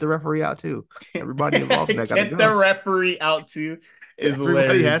the referee out too. Everybody involved in that got to get the go. referee out too is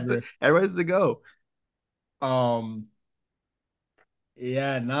hilarious, bro. Everybody has to go. Um,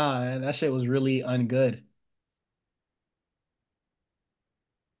 yeah, nah, man, that shit was really ungood.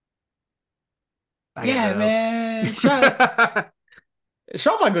 I got Yeah, nothing else. man.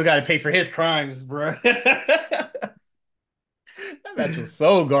 Shawn Michaels got to pay for his crimes, bro. That match was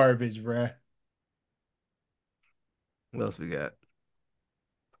so garbage, bro. What else we got?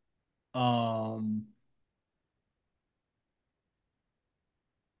 Um,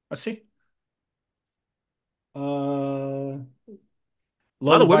 let's see. Uh, A lot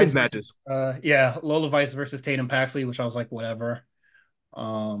Lola of women's Vice versus matches. yeah, Lola Vice versus Tatum Paxley, which I was like, whatever.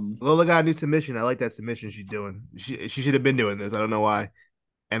 Um, Lola got a new submission. I like that submission she's doing. She should have been doing this. I don't know why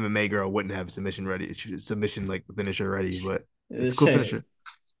MMA girl wouldn't have submission ready. Submission like finisher ready, but it's a cool shit. finisher.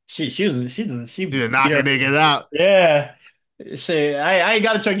 She She's beat knocking her. niggas out. Yeah. Shit, I ain't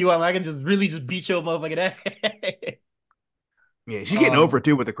gotta choke you out. I can just really just beat your motherfucking ass. Yeah, she's getting over Um,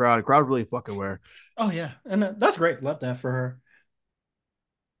 too with the crowd. The crowd really fucking wear. oh yeah, and that's great. Love that for her.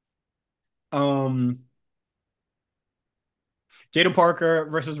 Um, Jada Parker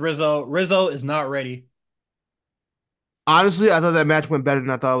versus Rizzo. Rizzo is not ready. Honestly, I thought that match went better than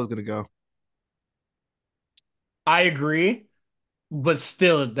I thought it was gonna go. I agree, but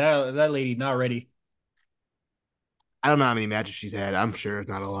still, that lady not ready. I don't know how many matches she's had. I'm sure it's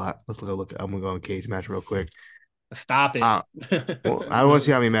not a lot. Let's look a look. I'm gonna go on Cage match real quick. Stop it. Uh, well, I want to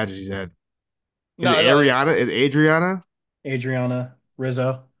see how many matches she's had. Is it No, no, Ariana? Is it Adriana? Adriana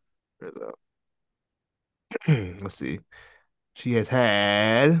Rizzo. Let's see. She has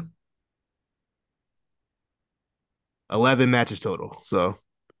had 11 matches total. So,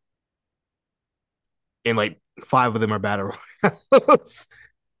 and like five of them are battle royals.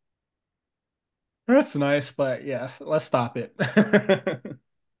 That's nice, but yeah, let's stop it.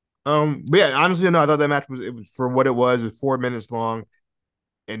 But yeah, honestly, no, I thought that match was it was for what it was. It was 4 minutes long,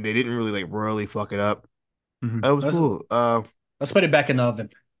 and they didn't really like really fuck it up. Mhm. That was cool. Let's put it back in the oven.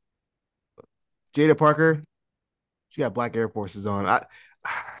 Jada Parker, she got black Air Forces on.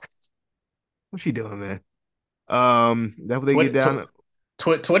 What's she doing, man? That what they get Twitter,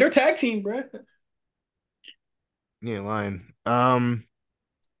 down. Twitter tag team, bro. Yeah, lying.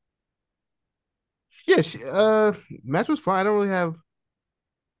 Yeah, match was fine. I don't really have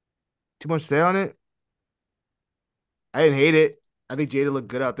too much to say on it. I didn't hate it. I think Jada looked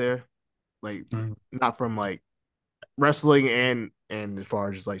good out there. Like Mhm. not from like wrestling and as far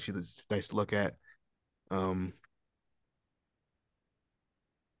as just like she was nice to look at. Um,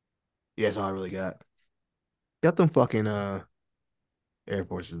 yeah, that's all I really got. Got them fucking Air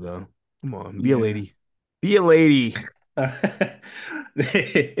Forces though. Come on, be a Yeah. lady. Be a lady.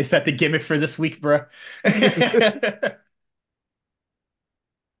 Is that the gimmick for this week, bro?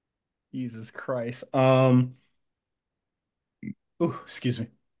 Jesus Christ. Ooh, excuse me.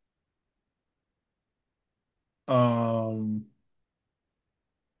 Um,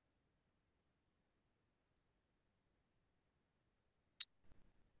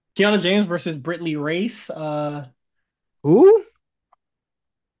 Kiana James versus Brittany Race. Who?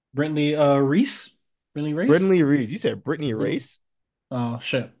 Brittany Reese. Brittany Race. Brindley Reese. You said Brittany Brittany. Race? Oh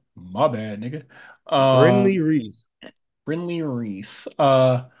shit. My bad, nigga. Brindley Reese. Brittany Reese.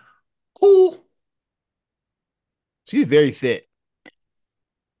 Cool. She's very fit.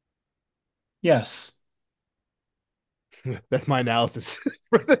 Yes. That's my analysis.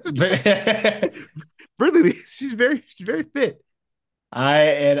 I Brindley, she's very fit.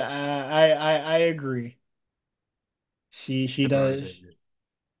 and I agree. She That's what I'm saying. does.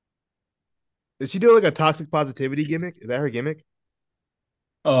 Is she doing like a toxic positivity gimmick? Is that her gimmick?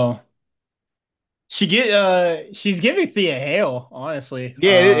 Oh, she's giving Thea Hale, honestly.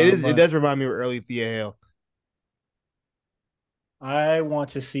 Yeah, it is. It But does remind me of early Thea Hale I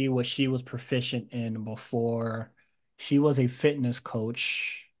want to see what she was proficient in before. She was a fitness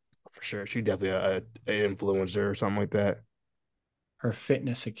coach. for sure. She definitely an influencer or something like that. Her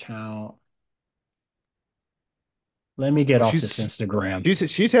fitness account. Let me get Well, off this Instagram.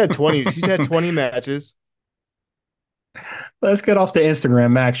 she's had 20 matches. Let's get off the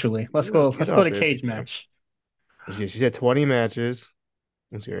Instagram, actually. Let's Yeah, go. get Let's go off to the cage Instagram. match. She's had 20 matches.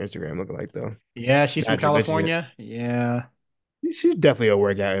 What's your Instagram looking like though? Yeah, she's from Not to mention it. California. Yeah. She's definitely a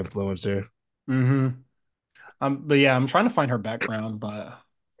workout influencer. Mm-hmm. But yeah, I'm trying to find her background, but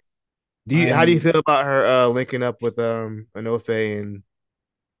How do you I'm feel about her linking up with Anofe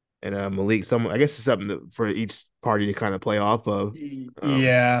and Malik? Some I guess it's something for each party to kind of play off of. Um,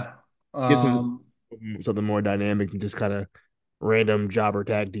 yeah. Give some Um, something more dynamic than just kind of random jobber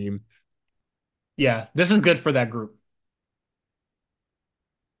tag team. yeah, this is good for that group.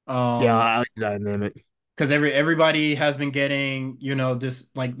 Yeah, Um, I like the dynamic. because everybody has been getting, this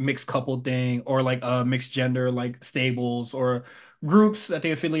like mixed couple thing or like mixed gender like stables or groups that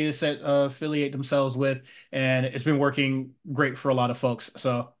they affiliate themselves with, and it's been working great for a lot of folks.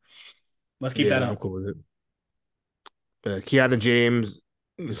 So let's keep Yeah, that no, I'm up. cool with it. Kiana James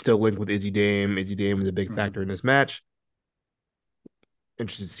is still linked with Izzy Dame. Izzy Dame is a big Mhm. factor in this match.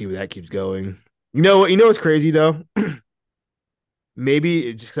 Interested to see where that keeps going. You know what? You know what's crazy though? Maybe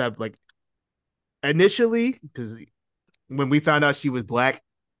it just have like initially because when we found out she was black,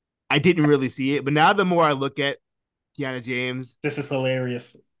 I didn't really see it. But now the more I look at Kiana James, This is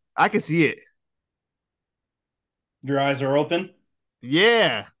hilarious. I can see it. Your eyes are open.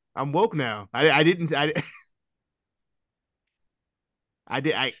 Yeah, I'm woke now. I didn't I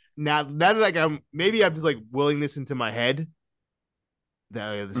did I now that like I'm maybe I'm just like willing this into my head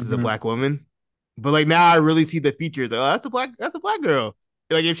that this is a Hmm. black woman, but like now I really see the features. Like, oh, that's a black girl.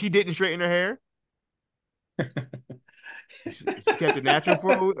 Like if she didn't straighten her hair, she kept it natural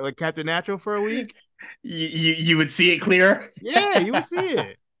kept it natural for a week. You would see it clear. Yeah, you would see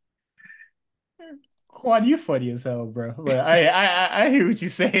it. Juan, you funny as hell, bro. But I hear what you're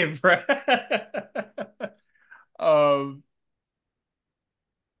saying, bro. Um,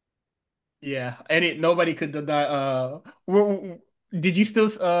 yeah, and nobody could deny. Did you still?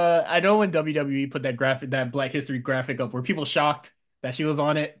 I know when WWE put that Black History graphic up, were people shocked that she was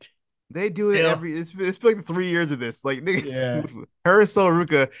on it? They do it Still, every. It's been like 3 years of this. Like niggas, yeah. her and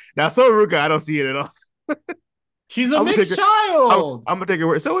Soruka. Now Soruka, I don't see it at all. She's a I'm gonna take mixed her. child. I'm gonna take her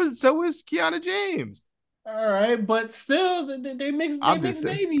word. So is Kiana James. All right, but still, they I'm mix just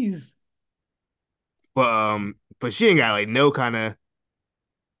saying. babies. But she ain't got like no kind of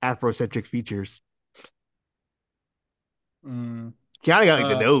Afrocentric features. Mm. Kiana got like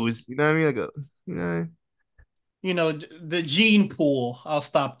the Uh, nose. You know what I mean? Like you know, the gene pool. I'll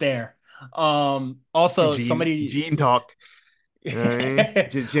stop there. Also somebody, Gene talk. You know what I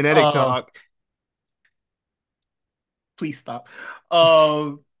mean? Genetic uh, talk. please stop.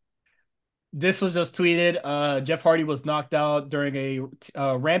 This was just tweeted. Jeff Hardy was knocked out during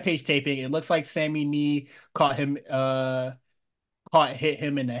a Rampage taping. It looks like Sammy Nee hit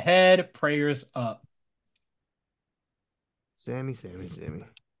him in the head. Prayers up. Sammy.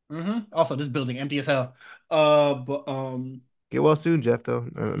 Also, this building empty as hell. But Get well soon, Jeff. Though,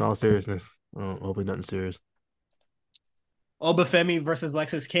 in all seriousness, hopefully nothing serious. Obafemi versus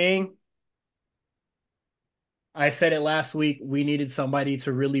Lexus King. I said it last week. We needed somebody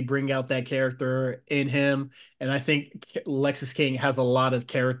to really bring out that character in him, and I think Lexus King has a lot of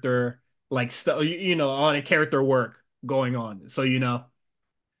character, like stuff, a lot of character work going on. So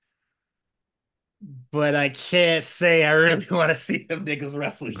but I can't say I really want to see them niggas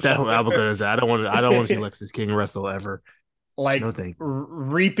wrestle each That's what other. I'm gonna say. I don't want to see Lexus King wrestle ever. Like No, thank you.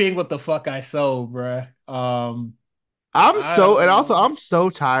 reaping what the fuck I sow, bruh. And also I I'm so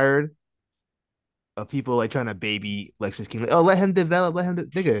tired of people like trying to baby Lexus King. Like, oh, let him develop.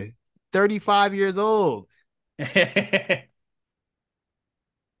 Nigga, 35 years old.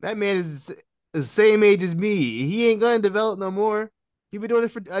 That man is the same age as me. He ain't gonna develop no more. He been doing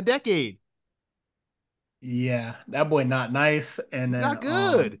it for a decade. yeah, that boy not nice. And He's then not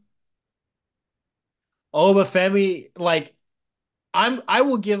good. Obafemi, like I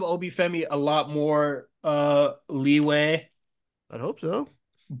will give Obafemi a lot more leeway, I hope so.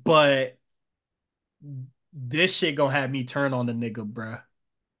 but this shit gonna have me turn on the nigga, bruh.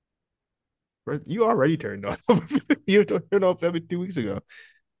 You already turned on. You turned off every 2 weeks ago.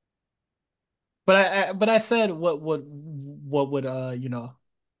 but I said what would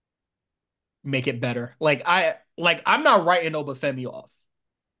make it better. I'm not writing Obafemi off,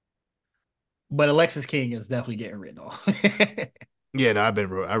 but Alexis King is definitely getting written off. Yeah, no, I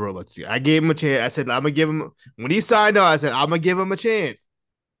wrote. Let's see. I gave him a chance. I said I'm gonna give him when he signed on. I said I'm gonna give him a chance.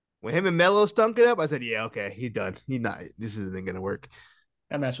 When him and Melo stunk it up, I said, yeah, okay, he's done. He's not. This isn't gonna work.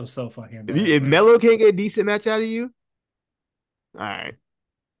 That match was so fucking If you, bad, if bro. Melo can't get a decent match out of you, all right.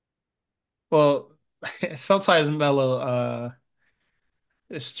 Well, sometimes Melo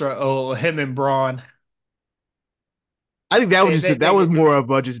him and Braun I think that was just that they was get more of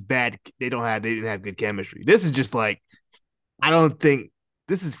a just bad. They didn't have good chemistry. This is just like I don't think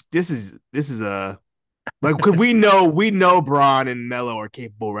this is a like because we know Braun and Melo are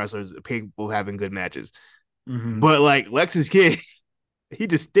capable wrestlers, capable of having good matches. hmm. But like Lexus Kid, he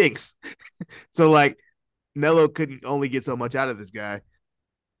just stinks. So like Melo couldn't only get so much out of this guy.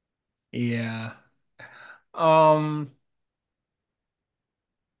 Yeah. Um,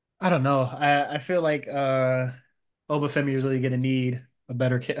 I don't know. I feel like Obafemi is really gonna need a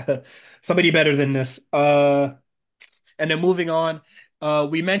better somebody better than this. And then moving on,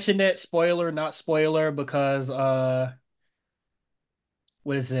 we mentioned it, spoiler, not spoiler, because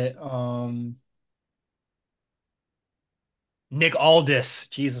what is it? Nick Aldis,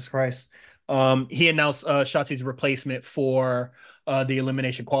 Jesus Christ. He announced Shotzi's replacement for the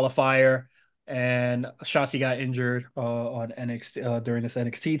elimination qualifier, and Shotzi got injured on NXT during this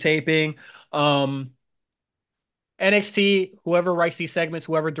NXT taping. NXT, whoever writes these segments,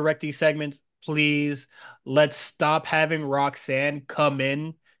 whoever direct these segments, please let's stop having Roxanne come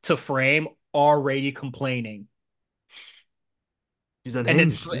in to frame already complaining He's and then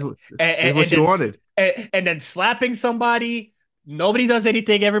unhinged. This is what and you then wanted. and then slapping somebody. Nobody does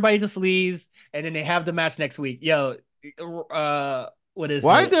anything. Everybody just leaves, and then they have the match next week. Yo, what is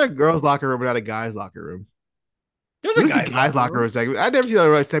Why is it? there a girls' locker room but not a guys' locker room? There's We a don't see guy's guys' locker locker room. room segment. I never see that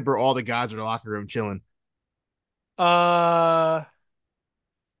right separate all the guys in the locker room chilling. Uh,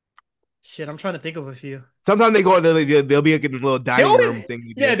 shit. I'm trying to think of a few. Sometimes they go, they'll be like in a little They dining room always,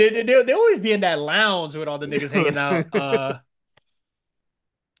 thingy yeah, there. they always be in that lounge with all the niggas hanging out.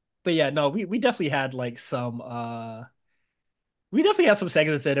 But yeah, no, we definitely had like some we definitely had some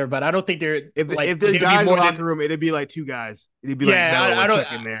segments in there, but I don't think they're If like there's there'd be guys in the more locker than room, it'd be like two guys. It'd be like yeah, Mello I or don't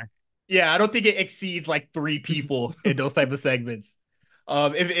Chuck in there. yeah, I don't think it exceeds like three people in those type of segments.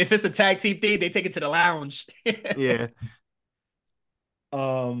 If it's a tag team thing, they take it to the lounge. Yeah,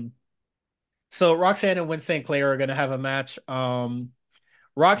 um, so Roxanne and Win St. Clair are gonna have a match. damn.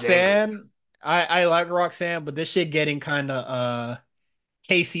 Roxanne, I like Roxanne, but this shit getting kind of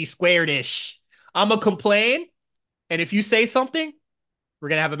KC squared ish. I'ma complain, and if you say something, we're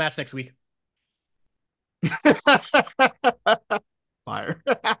gonna have a match next week. Fire.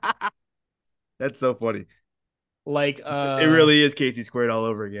 That's so funny. Like It really is Casey squared all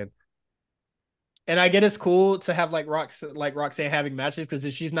over again. and I get it's cool to have like Roxanne having matches because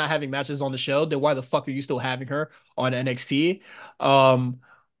if she's not having matches on the show, then why the fuck are you still having her on NXT? Um,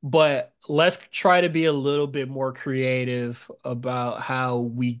 but let's try to be a little bit more creative about how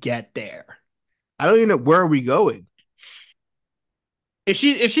we get there. I don't even know where are we going. If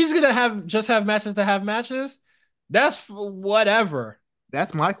she's gonna have matches to have matches, that's whatever.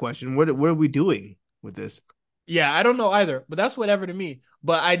 That's my question. What are we doing with this? Yeah, I don't know either, but that's whatever to me.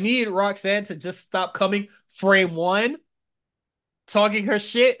 But I need Roxanne to just stop coming frame one, talking her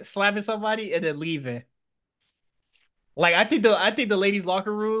shit, slapping somebody, and then leaving. Like I think the ladies'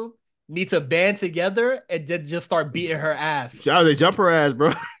 locker room needs to band together and then just start beating her ass. Oh, they jump her ass,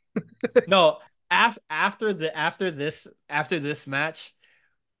 bro. No, after this match,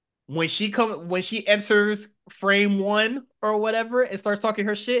 when she enters frame one or whatever and starts talking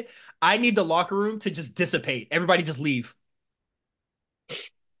her shit, I need the locker room to just dissipate. Everybody just leave.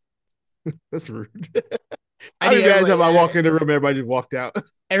 That's rude. I I'd need be mad if everybody I walk in the room, everybody just walked out.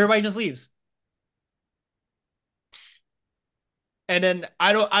 everybody just leaves. And then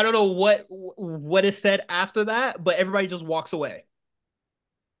I don't know what is said after that, but everybody just walks away.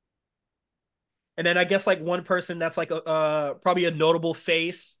 And then I guess like one person that's like a probably a notable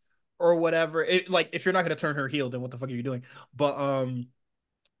face or whatever. It like if you're not gonna turn her heel, then what the fuck are you doing? But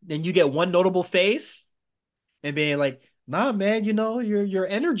then you get one notable face and being like, nah, man, you know, your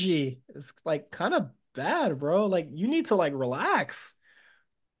energy is like kind of bad, bro. Like you need to like relax.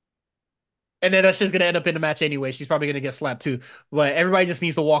 And then that's just gonna end up in the match anyway. She's probably gonna get slapped too. But everybody just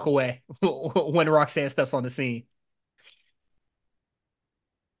needs to walk away when Roxanne steps on the scene.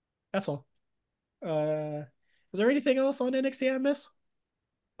 That's all. Is there anything else on NXT I miss?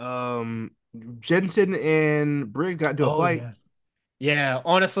 Jensen and Briggs got into a Oh fight. yeah. Yeah,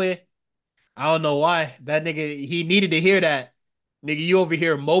 honestly. I don't know why. That nigga, he needed to hear that. Nigga, you over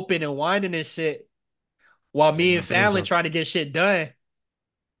here moping and whining and shit while Yeah, me no, and finish Fallon up. trying to get shit done.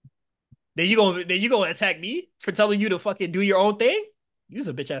 Then you gonna attack me for telling you to fucking do your own thing? You's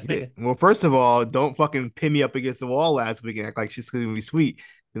a bitch ass Yeah. nigga. Well, first of all, don't fucking pin me up against the wall last week and act like shit's gonna be sweet.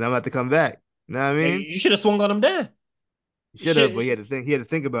 And I'm about to come back. You know what I Hey, mean? you should have swung on him then. You should have, but Shit, shit, he had to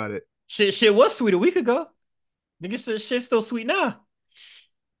think about it. shit was sweet a week ago. Nigga, shit's still sweet now.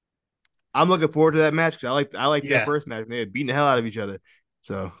 I'm looking forward to that match because I like their Yeah, first match. They had beating the hell out of each other.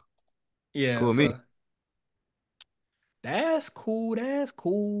 So yeah. cool with me. So that's cool. That's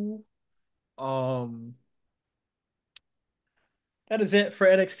cool. Um, that is it for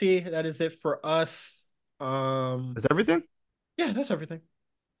NXT. That is it for us. Um, That's everything? yeah, that's everything.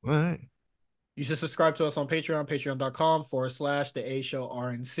 All right. You should subscribe to us on Patreon, patreon.com/the A Show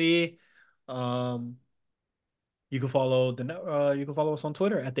RNC. Um, you can follow us on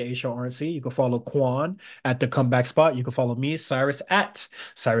Twitter at the A Show RNC. You can follow Quan at the Comeback Spot. You can follow me, Cyrus at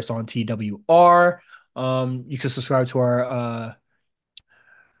Cyrus on TWR. You can subscribe to our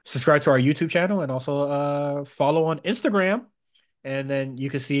YouTube channel and also follow on Instagram. And then you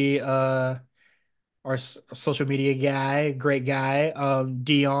can see our social media guy, great guy,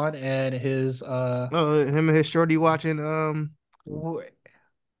 Dion and his Oh, him and his shorty watching wh-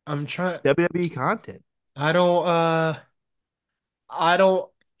 I'm trying WWE content. I don't I don't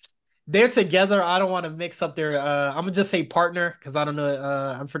they're together. I don't want to mix up their I'm gonna just say partner because I don't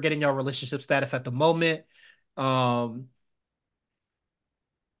know I'm forgetting your relationship status at the moment. Um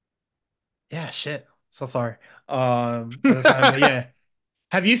yeah, shit. So sorry. But yeah.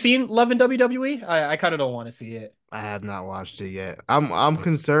 Have you seen Love in WWE? I kind of don't want to see it. I have not watched it yet. I'm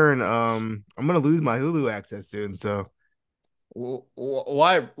concerned. I'm gonna lose my Hulu access soon. So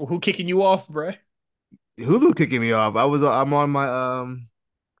Why? Who kicking you off, bruh? Hulu kicking me off. I'm on my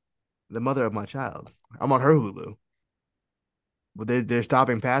the mother of my child. I'm on her Hulu, but they're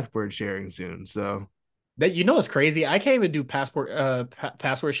stopping password sharing soon. So That it's crazy. I can't even do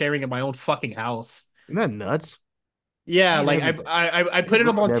password sharing in my own fucking house. isn't that nuts? I Yeah, hate like everything. I They put it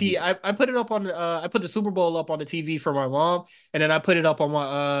up ruined on T everything. I put it up on I put the Super Bowl up on the TV for my mom, and then I put it up on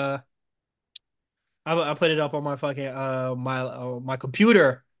my I put it up on my fucking my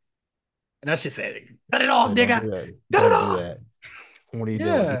computer, and that shit said, "Cut it off, So don't do nigga, that. cut it Don't do off." that. What are you doing?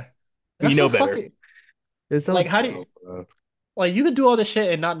 Yeah, You that's so know better. fucking It's so like how do dumb, you bro. like you could do all this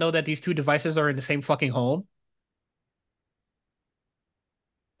shit and not know that these two devices are in the same fucking home?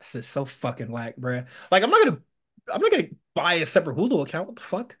 This is so fucking whack, bruh. Like I'm not gonna buy a separate Hulu account. What the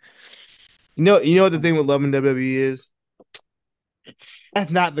fuck? You know what the thing with Love and WWE is?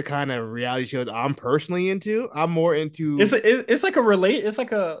 That's not the kind of reality shows I'm personally into. I'm more into. It's like a relate. It's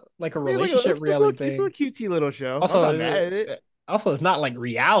like a I mean, relationship reality it's a thing. cutesy little show. I'm not mad Also, at it. it's not like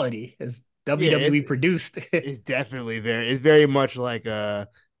reality. It's Yeah, WWE produced. it's definitely it's very much like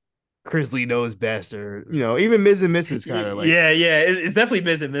Chrisley Knows Best, or even Ms. and Mrs. kind of like. Yeah, yeah. It's definitely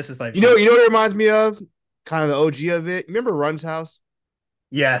Ms. and Mrs. type You shit. know what it reminds me of? Kind of the OG of it. Remember Run's house?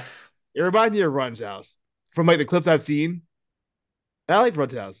 Yes. It reminds me of Run's house from like the clips I've seen. I like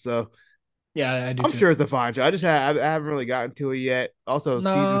Run's house, so Yeah, I do I'm too. sure it's a fine show. I haven't really gotten to it yet. Also,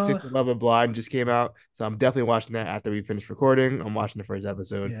 season No. 6 of Love and Blind just came out, so I'm definitely watching that after we finish recording. I'm watching the first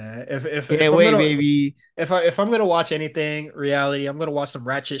episode. Yeah. Can't wait, baby. If I'm gonna watch anything reality, I'm gonna watch some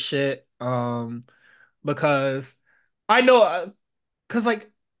ratchet shit. Because I know because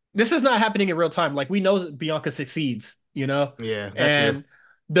like this is not happening in real time. Like we know Bianca succeeds, Yeah, that too. and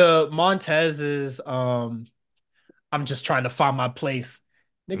the Montez is I'm just trying to find my place.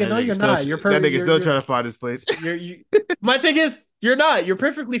 Nigga, no, you're not. That nigga still trying to find his place. You. My thing is, you're not. You're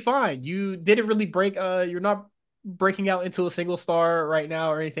perfectly fine. You didn't really break. You're not breaking out into a single star right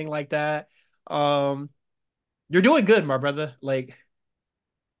now or anything like that. Um, you're doing good, my brother. Like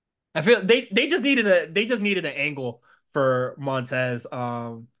I feel they just needed an angle for Montez.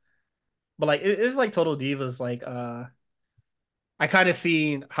 But like it's like Total Divas. Like I kind of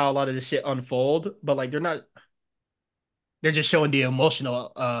seen how a lot of this shit unfold, but like they're just showing the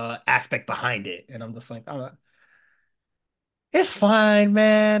emotional aspect behind it, and I'm just like, it's fine,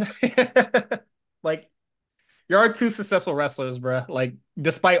 man. Like you are two successful wrestlers, bro. Like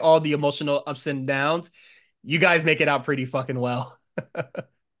despite all the emotional ups and downs, you guys make it out pretty fucking well. For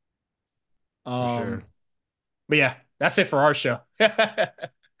Um, sure. but yeah, that's it for our show.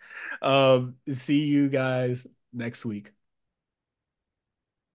 See you guys next week.